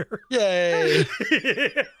the air. Yay.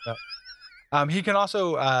 He can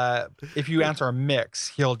also, if you answer a mix,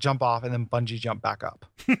 he'll jump off and then bungee jump back up.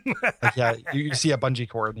 You see a bungee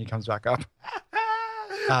cord and he comes back up.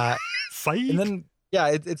 And then,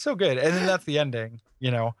 it's so good. And then that's the ending,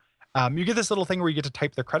 You get this little thing where you get to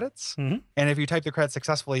type the credits. Mm-hmm. And if you type the credits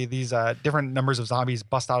successfully, these different numbers of zombies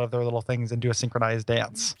bust out of their little things and do a synchronized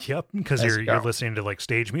dance. Yep, because you're listening to like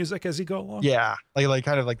stage music as you go along. Yeah, like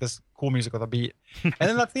kind of like this cool music with a beat. And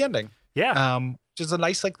then that's the ending. Yeah. Which is a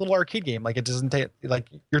nice like little arcade game. Like it doesn't take like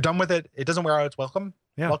you're done with it. It doesn't wear out its welcome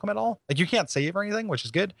at all. Like you can't save or anything, which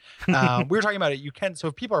is good. We were talking about it. You can. So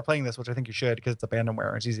if people are playing this, which I think you should, because it's abandonware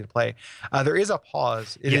and it's easy to play. There is a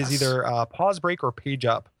pause. It is either pause break or page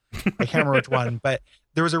up. I can't remember which one, but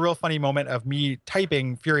there was a real funny moment of me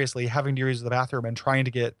typing furiously, having to use the bathroom and trying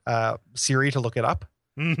to get Siri to look it up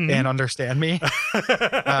and understand me,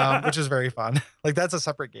 which is very fun. Like that's a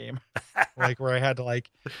separate game, like where I had to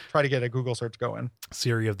like try to get a Google search going.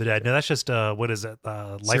 Siri of the Dead. No, that's just what is it?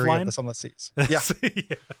 Lifeline? Siri of the Sunless Seas. Yeah.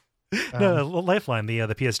 No, Lifeline, the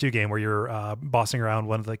PS2 game where you're bossing around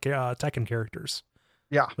one of the Tekken characters.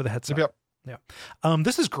 Yeah, with a headset. Yep. Yeah.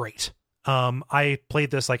 This is great. I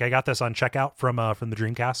played this, like I got this on checkout from the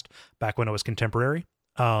Dreamcast back when it was contemporary.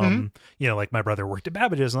 Like my brother worked at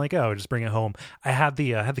Babbage's and like, just bring it home. I had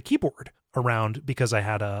the keyboard around because I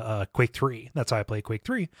had a Quake 3. That's how I played Quake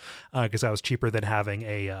 3, because that was cheaper than having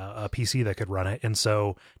a PC that could run it. And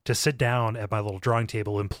so to sit down at my little drawing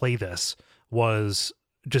table and play this was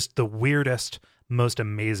just the weirdest, most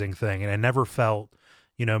amazing thing. And I never felt,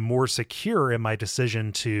 more secure in my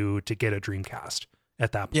decision to get a Dreamcast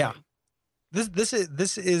at that point. Yeah.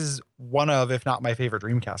 This is one of, if not my favorite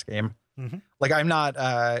Dreamcast game. Mm-hmm. Like I'm not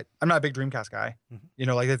a big Dreamcast guy.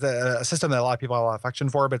 Mm-hmm. Like it's a system that a lot of people have a lot of affection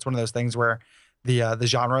for, but it's one of those things where the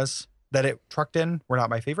genres that it trucked in were not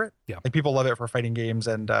my favorite. Yeah. Like people love it for fighting games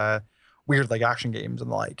and weird like action games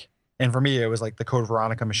and the like. And for me, it was like the Code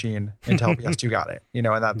Veronica machine until PS2 got it, and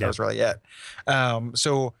that was really it.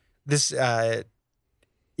 So this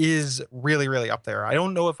is really, really up there. I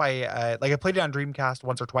don't know if I played it on Dreamcast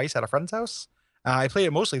once or twice at a friend's house. I played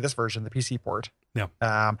it mostly this version, the PC port. Yeah.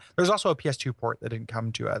 There's also a PS2 port that didn't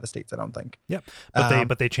come to the States, I don't think. Yeah.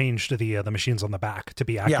 But they changed the machines on the back to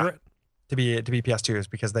be accurate. Yeah, to be PS2s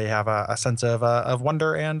because they have a sense of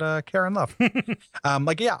wonder and care and love.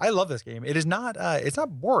 I love this game. It is not it's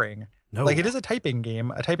not boring. No. Like it is a typing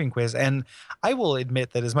game, a typing quiz, and I will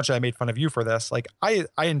admit that as much as I made fun of you for this, like I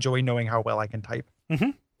enjoy knowing how well I can type. Mm-hmm.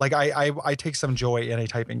 Like I take some joy in a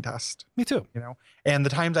typing test. Me too. And the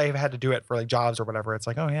times I've had to do it for like jobs or whatever, it's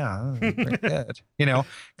like, oh yeah, very good.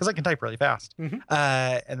 Because I can type really fast,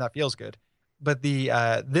 and that feels good. But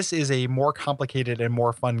this is a more complicated and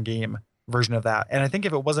more fun game version of that. And I think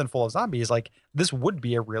if it wasn't full of zombies, like this would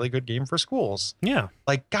be a really good game for schools. Yeah.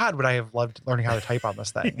 Like God, would I have loved learning how to type on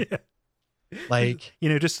this thing? Yeah. Like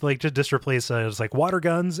just replace it's like water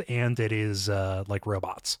guns and it is like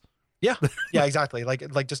robots. Yeah exactly,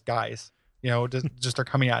 like just guys just are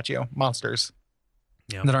coming at you, monsters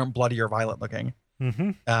that aren't bloody or violent looking.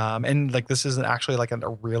 And like this is actually like a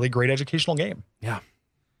really great educational game. Yeah.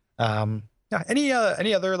 Yeah.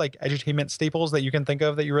 Any other like edutainment staples that you can think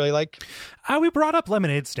of that you really like? We brought up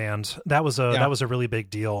Lemonade Stand. That was a really big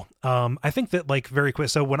deal. I think that like very quick.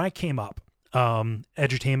 So when I came up,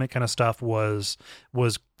 edutainment kind of stuff was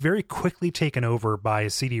very quickly taken over by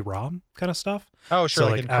CD-ROM kind of stuff. Oh, sure. So,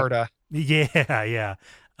 like Encarta. Yeah.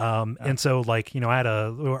 And so like, I had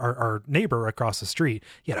our neighbor across the street,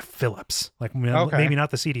 he had a Philips, like maybe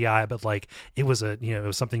not the CDI, but like it was it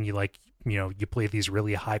was something you like, you play these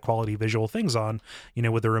really high quality visual things on,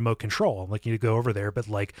 with the remote control, like you go over there, but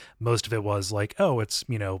like most of it was like, oh, it's,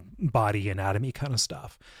 body anatomy kind of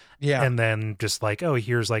stuff. Yeah. And then just like, oh,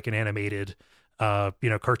 here's like an animated,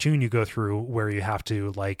 cartoon you go through where you have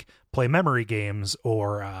to like play memory games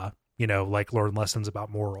or, like learn lessons about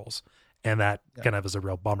morals. And that kind of is a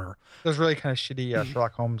real bummer. Those really kind of shitty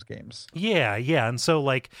Sherlock Holmes games. Yeah. And so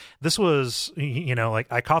like this was, like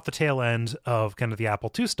I caught the tail end of kind of the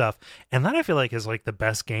Apple II stuff. And that I feel like is like the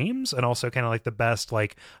best games and also kind of like the best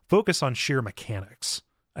like focus on sheer mechanics,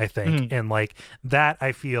 I think. And like that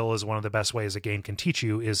I feel is one of the best ways a game can teach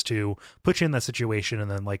you is to put you in that situation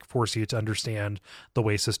and then like force you to understand the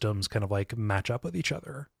way systems kind of like match up with each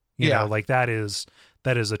other. You know, like that is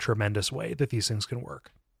a tremendous way that these things can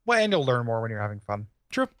work. Well, and you'll learn more when you're having fun.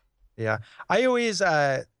 True. Yeah. I always,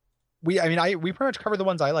 we pretty much covered the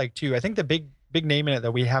ones I like too. I think the big name in it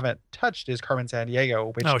that we haven't touched is Carmen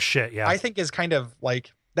Sandiego, which I think is kind of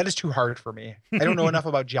like, that is too hard for me. I don't know enough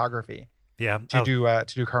about geography. Yeah. To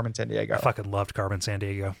do Carmen Sandiego. I fucking loved Carmen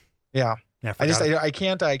Sandiego. Yeah. Yeah. I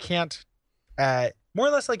can't, more or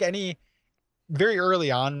less like very early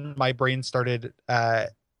on, my brain started,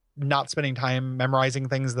 not spending time memorizing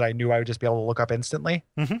things that I knew I would just be able to look up instantly.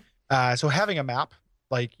 So having a map,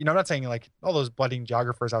 like, I'm not saying like all those budding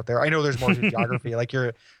geographers out there. I know there's more to geography. Like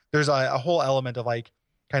there's a whole element of like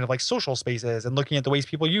kind of like social spaces and looking at the ways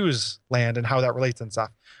people use land and how that relates and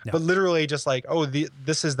stuff. Yeah. But literally just like,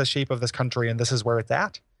 this is the shape of this country and this is where it's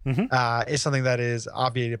at. Is something that is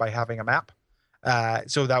obviated by having a map.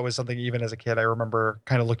 So that was something even as a kid, I remember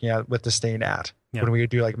kind of looking at with disdain at when we would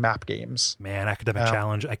do like map games. Man, academic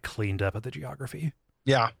challenge. I cleaned up at the geography.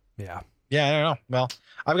 Yeah. I don't know. Well,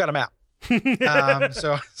 I've got a map.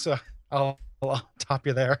 So I'll top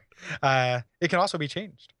you there. It can also be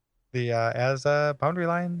changed as boundary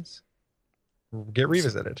lines get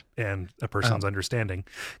revisited and a person's understanding.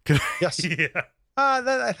 Yes.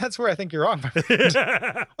 That's where I think you're wrong.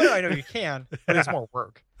 Well, I know you can, but it's more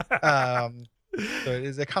work. So it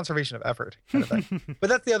is a conservation of effort kind of thing. But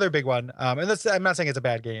that's the other big one. And I'm not saying it's a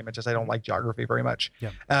bad game. It's just I don't like geography very much.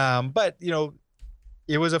 Yeah. But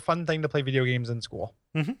it was a fun thing to play video games in school.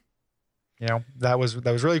 That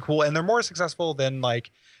was really cool. And they're more successful than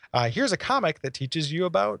like, here's a comic that teaches you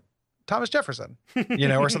about Thomas Jefferson,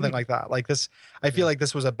 or something like that. Like this, I feel like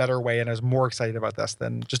this was a better way, and I was more excited about this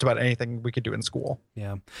than just about anything we could do in school.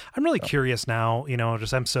 Yeah. I'm really curious now,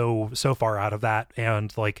 just I'm so far out of that.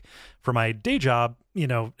 And like for my day job,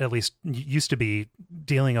 at least used to be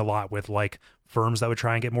dealing a lot with like firms that would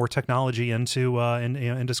try and get more technology into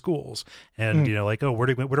into schools and like, oh, what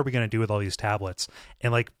are we going to do with all these tablets?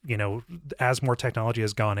 And like, as more technology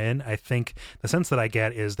has gone in, I think the sense that I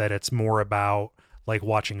get is that it's more about like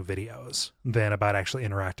watching videos than about actually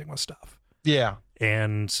interacting with stuff. Yeah.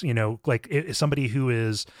 And, like somebody who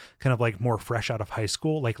is kind of like more fresh out of high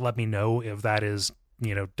school, like let me know if that is,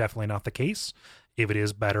 definitely not the case, if it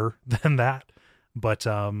is better than that. But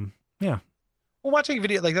yeah. Well, watching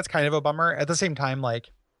video, like that's kind of a bummer. At the same time,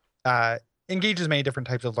 like engage as many different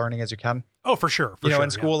types of learning as you can. Oh, for sure.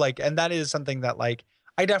 In school, like, and that is something that like,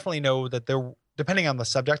 I definitely know that depending on the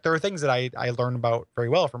subject, there are things that I learn about very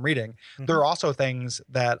well from reading. There are also things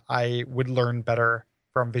that I would learn better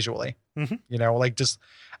from visually, like just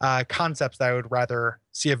concepts that I would rather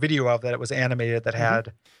see a video of that it was animated that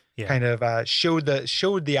had kind of showed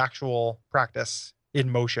the actual practice in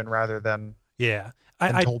motion rather than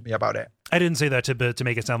told me about it. I didn't say that to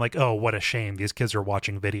make it sound like, oh, what a shame these kids are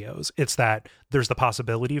watching videos. It's that there's the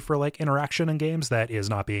possibility for like interaction in games that is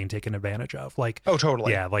not being taken advantage of. Like, oh,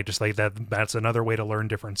 totally. Yeah. Like just like that's another way to learn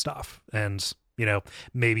different stuff. And,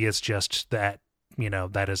 maybe it's just that,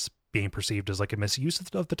 that is being perceived as like a misuse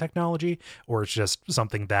of the technology, or it's just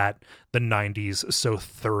something that the 90s so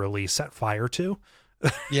thoroughly set fire to.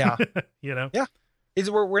 Yeah. Yeah.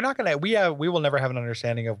 We're not going to, we will never have an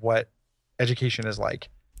understanding of what education is like.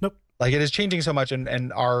 Nope. Like it is changing so much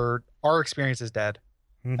and our experience is dead.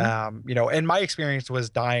 And my experience was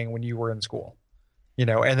dying when you were in school,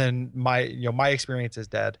 and then my experience is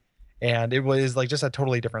dead, and it was like just a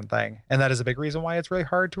totally different thing. And that is a big reason why it's really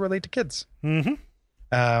hard to relate to kids.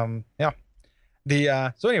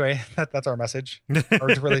 So anyway, that's our message, or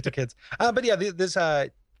to relate to kids. But yeah, this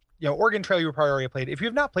Oregon Trail you probably already played. If you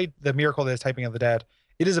have not played the Miracle that is Typing of the Dead,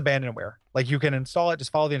 it is abandonware. Like you can install it,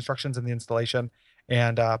 just follow the instructions in the installation,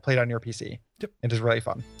 and play it on your PC. Yep. It is really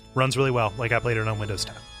fun. Runs really well. Like I played it on Windows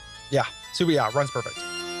 10. Yeah, super. Yeah, runs perfect.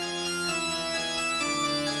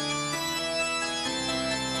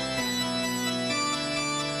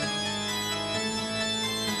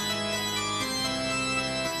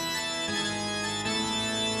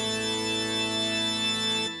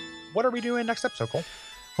 What are we doing next episode, Cole?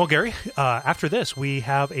 Well, Gary, after this, we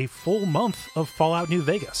have a full month of Fallout New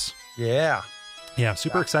Vegas. Yeah. Yeah,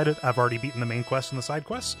 super excited. I've already beaten the main quest and the side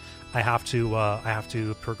quests. I have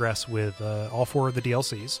to progress with all 4 of the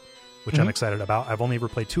DLCs, which I'm excited about. I've only ever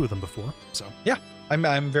played 2 of them before, so yeah,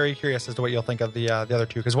 I'm very curious as to what you'll think of the other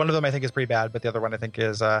 2, because one of them I think is pretty bad, but the other one I think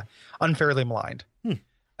is unfairly maligned.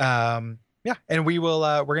 Yeah, and we're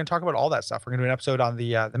going to talk about all that stuff. We're going to do an episode on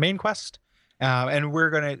the main quest, and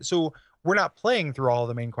we're not playing through all of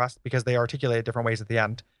the main quests because they articulate different ways at the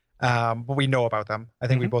end. But we know about them. I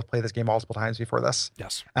think we both played this game multiple times before this.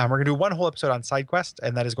 Yes. We're going to do one whole episode on side quest,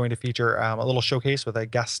 and that is going to feature a little showcase with a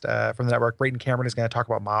guest from the network. Brayden Cameron is going to talk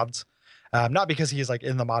about mods. Not because he's like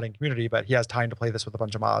in the modding community, but he has time to play this with a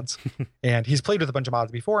bunch of mods. And he's played with a bunch of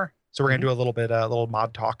mods before. So we're going to do a little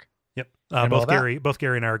mod talk. Yep. Both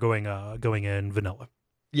Gary and I are going in vanilla.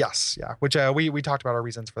 Yes. Yeah. Which we talked about our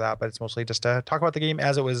reasons for that, but it's mostly just to talk about the game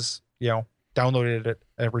as it was, downloaded it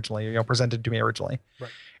originally, presented to me originally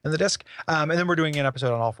in the disc. And then we're doing an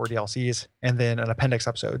episode on all 4 DLCs and then an appendix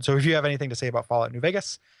episode. So if you have anything to say about Fallout New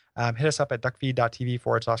Vegas, hit us up at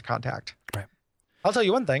duckfeed.tv/contact. Right. I'll tell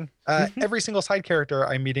you one thing. Every single side character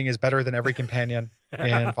I'm meeting is better than every companion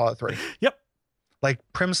in Fallout 3. Yep. Like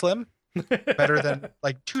Prim Slim, better than,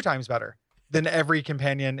 like 2 times better than every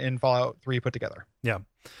companion in Fallout 3 put together. Yeah.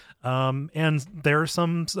 And there's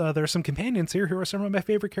some companions here who are some of my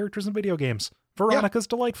favorite characters in video games. Veronica's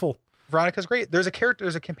delightful. Veronica's great. There's a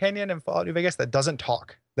companion in Fallout New Vegas that doesn't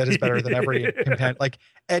talk. That is better than every companion. Like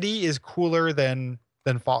Eddie is cooler than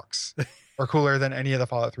Fox, or cooler than any of the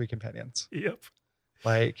Fallout 3 companions. Yep.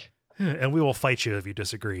 Like, and we will fight you if you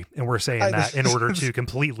disagree. And we're saying that in order to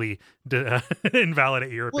completely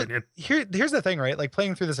invalidate your opinion. Here's the thing, right? Like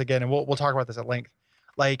playing through this again, and we'll talk about this at length.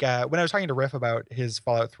 Like when I was talking to Riff about his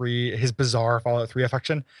bizarre Fallout 3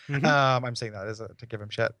 affection, I'm saying that to give him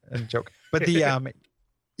shit and joke. But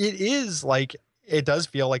it is like, it does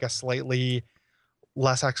feel like a slightly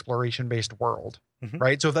less exploration based world,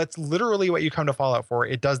 right? So if that's literally what you come to Fallout for,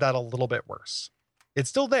 it does that a little bit worse. It's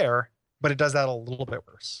still there, but it does that a little bit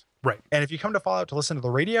worse. Right. And if you come to Fallout to listen to the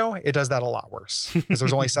radio, it does that a lot worse because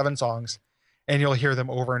there's only 7 songs and you'll hear them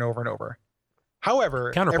over and over and over.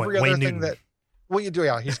 However, every other thing that, well, you do,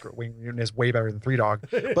 yeah, Wayne Newton is way better than 3 Dog.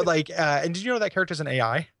 But like, and did you know that character's an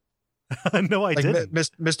AI? No, I didn't.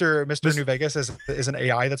 Mr. New Vegas is an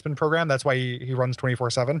AI that's been programmed. That's why he runs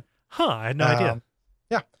 24/7. Huh, I had no idea.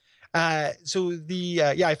 Yeah. So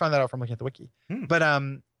I found that out from looking at the wiki. But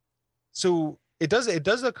so it does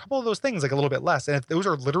a couple of those things like a little bit less. And if those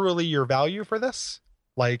are literally your value for this,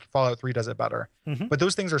 like Fallout 3 does it better. But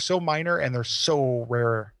those things are so minor and they're so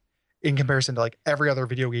rare in comparison to like every other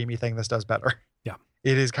video gamey thing this does better. Yeah.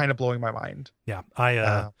 It is kind of blowing my mind. Yeah.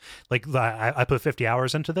 I put 50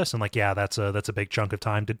 hours into this and like, yeah, that's a big chunk of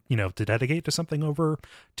time to dedicate to something over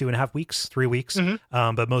 2.5 weeks, 3 weeks.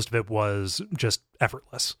 But most of it was just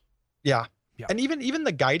effortless. Yeah. And even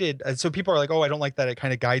the guided, so people are like, oh, I don't like that it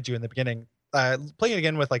kind of guides you in the beginning. Playing it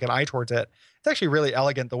again with like an eye towards it, it's actually really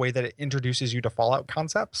elegant the way that it introduces you to Fallout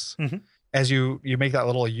concepts as you make that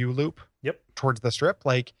little U loop towards the strip.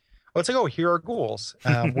 Like, it's like, oh, here are ghouls.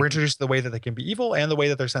 We're introduced to the way that they can be evil and the way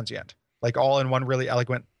that they're sentient, like all in one really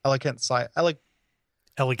elegant. I know, I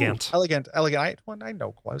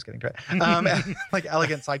was getting to it. Like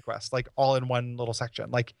elegant side quest, like all in one little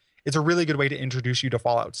section. Like it's a really good way to introduce you to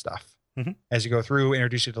Fallout stuff as you go through,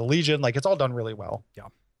 introduce you to the Legion. Like it's all done really well. Yeah,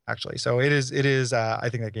 actually. So it is. I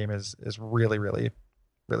think that game is really, really,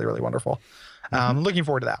 really, really wonderful. Looking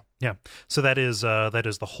forward to that. Yeah. So that is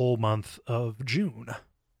the whole month of June.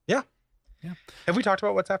 Yeah. Have we talked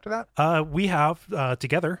about what's after that? We have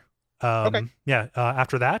together. Okay. Yeah.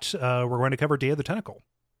 After that, we're going to cover Day of the Tentacle.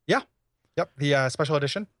 Yeah. Yep. The special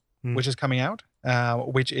edition, which is coming out.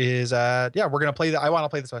 Which is we're gonna play I want to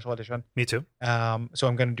play the special edition. Me too. So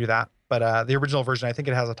I'm gonna do that. But the original version, I think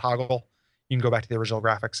it has a toggle. You can go back to the original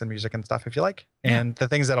graphics and music and stuff if you like. And the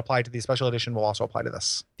things that apply to the special edition will also apply to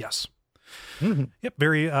this. Yes. Yep.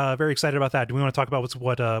 Very very excited about that. Do we want to talk about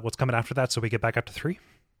what's coming after that so we get back up to 3?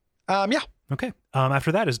 Yeah. Okay.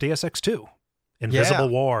 After that is Deus Ex 2, Invisible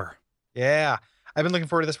War. Yeah. I've been looking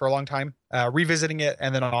forward to this for a long time, revisiting it,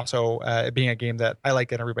 and then also it being a game that I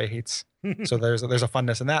like and everybody hates. So there's a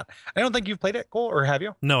funness in that. I don't think you've played it, Cole, or have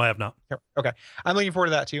you? No, I have not. Okay, I'm looking forward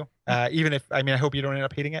to that too. Even if I hope you don't end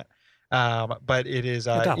up hating it. But it is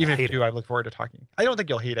even if you do, I look forward to talking. I don't think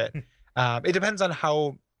you'll hate it. It depends on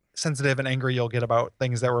how sensitive and angry you'll get about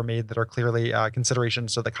things that were made that are clearly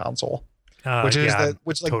considerations to the console. Which is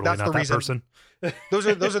totally that's the reason. Person. those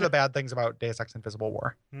are the bad things about Deus Ex Invisible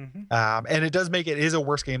War. And it does make it is a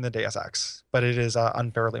worse game than Deus Ex, but it is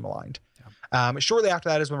unfairly maligned. Shortly after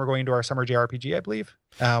that is when we're going to our summer JRPG, I believe.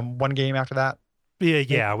 One game after that.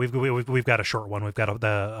 Yeah, we've got a short one. We've got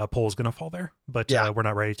the poll's gonna fall there, but we're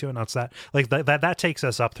not ready to announce that. Like that takes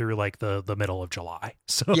us up through like the middle of July.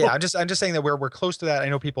 So yeah, I'm just saying that we're close to that. I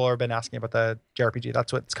know people have been asking about the JRPG.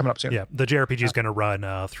 That's what's coming up soon. Yeah, the JRPG is gonna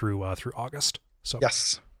run through August. So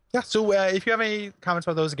yes, yeah. So if you have any comments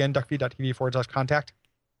about those, again, duckfeed.tv/contact.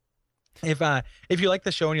 If you like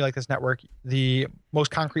this show and you like this network, the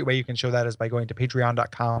most concrete way you can show that is by going to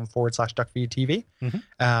patreon.com/duckfeedtv.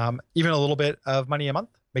 Even a little bit of money a month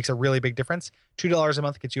makes a really big difference. $2 a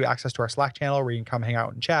month gets you access to our Slack channel where you can come hang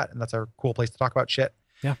out and chat, and that's a cool place to talk about shit.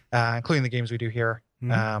 Yeah, including the games we do here,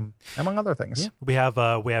 among other things. Yeah, we have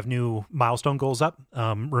new milestone goals up.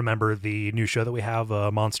 Remember the new show that we have,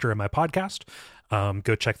 Monster in My Podcast.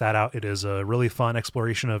 Go check that out. It is a really fun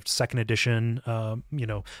exploration of second edition,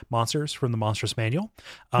 monsters from the Monstrous Manual.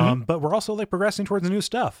 But we're also progressing towards new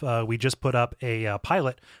stuff. We just put up a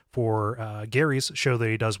pilot for Gary's show that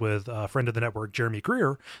he does with a friend of the network, Jeremy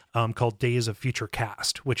Greer, called Days of Future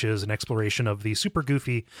Cast, which is an exploration of the super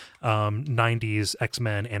goofy 90s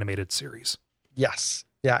X-Men animated series. Yes.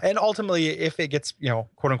 Yeah. And ultimately, if it gets,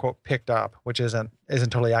 quote unquote, picked up, which isn't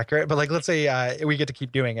totally accurate, but let's say we get to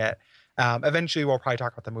keep doing it. Eventually we'll probably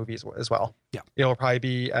talk about the movies as well. Yeah. It'll probably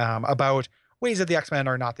be about ways that the X-Men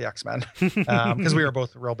are not the X-Men. Because we are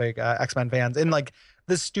both real big X-Men fans in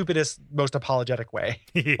the stupidest, most apologetic way.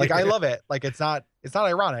 I love it. It's not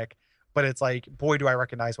ironic, but it's boy, do I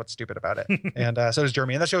recognize what's stupid about it. And so does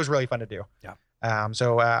Jeremy. And that show is really fun to do. Yeah.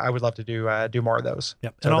 So I would love to do more of those.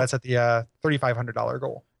 Yep. So that's at the $3,500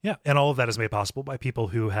 goal. Yeah, and all of that is made possible by people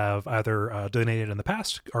who have either donated in the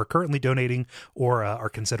past, are currently donating, or are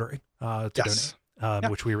considering to donate,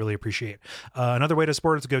 which we really appreciate. Another way to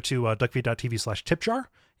support is to go to duckfeed.tv/tipjar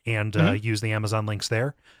and use the Amazon links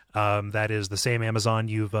there. That is the same Amazon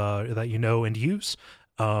that you know and use,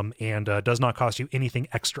 and does not cost you anything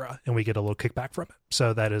extra, and we get a little kickback from it.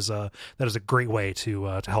 So that is a great way to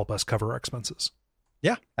help us cover our expenses.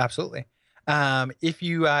 Yeah, absolutely. If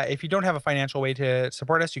you don't have a financial way to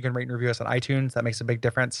support us, you can rate and review us on iTunes. That makes a big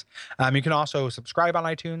difference. You can also subscribe on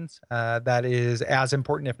iTunes. That is as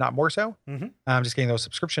important, if not more so. Just getting those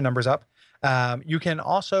subscription numbers up. You can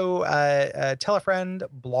also tell a friend,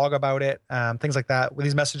 blog about it, things like that.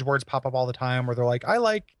 These message boards pop up all the time where they're like, I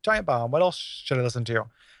like Giant Bomb. What else should I listen to?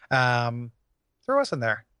 Throw us in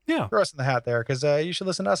there. Yeah. Throw us in the hat there, because you should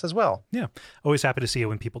listen to us as well. Yeah. Always happy to see it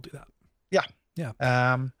when people do that. Yeah. Yeah.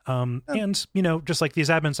 And, just like these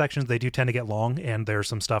admin sections, they do tend to get long, and there's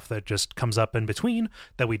some stuff that just comes up in between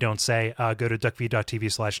that we don't say. Go to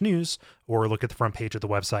duckfeed.tv/news or look at the front page of the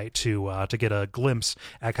website to get a glimpse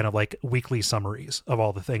at kind of weekly summaries of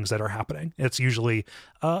all the things that are happening. It's usually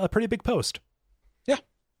a pretty big post. Yeah,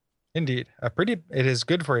 indeed. It is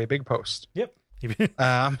good for a big post. Yep.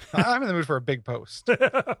 I'm in the mood for a big post.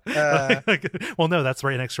 Well, no, that's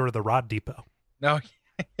right next door to the Rod Depot. No.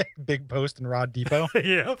 Big Post and Rod Depot.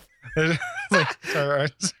 Yeah.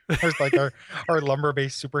 Our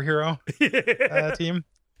lumber-based superhero team.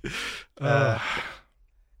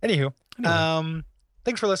 Anywho,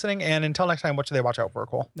 thanks for listening, and until next time, what should they watch out for,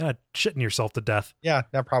 Cole? Shitting yourself to death. Yeah,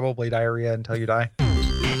 probably diarrhea until you die.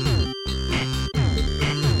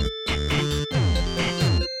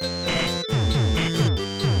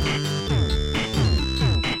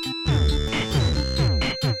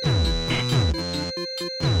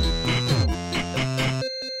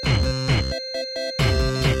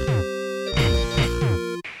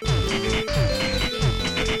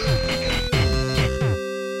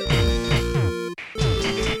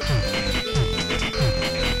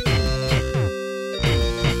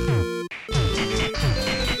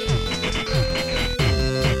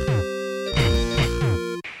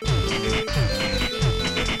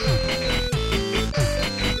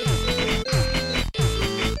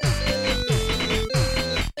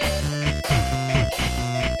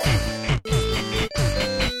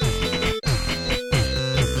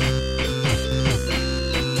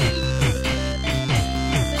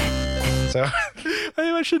 So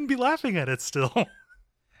I shouldn't be laughing at it still.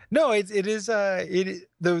 No, it is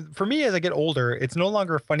for me as I get older, it's no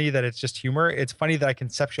longer funny that it's just humor. It's funny that I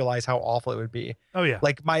conceptualize how awful it would be. Oh yeah.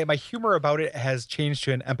 Like my humor about it has changed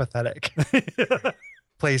to an empathetic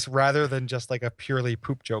place rather than just like a purely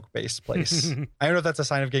poop joke based place. I don't know if that's a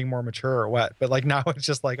sign of getting more mature or what, but like now it's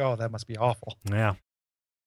just like, oh, that must be awful. Yeah.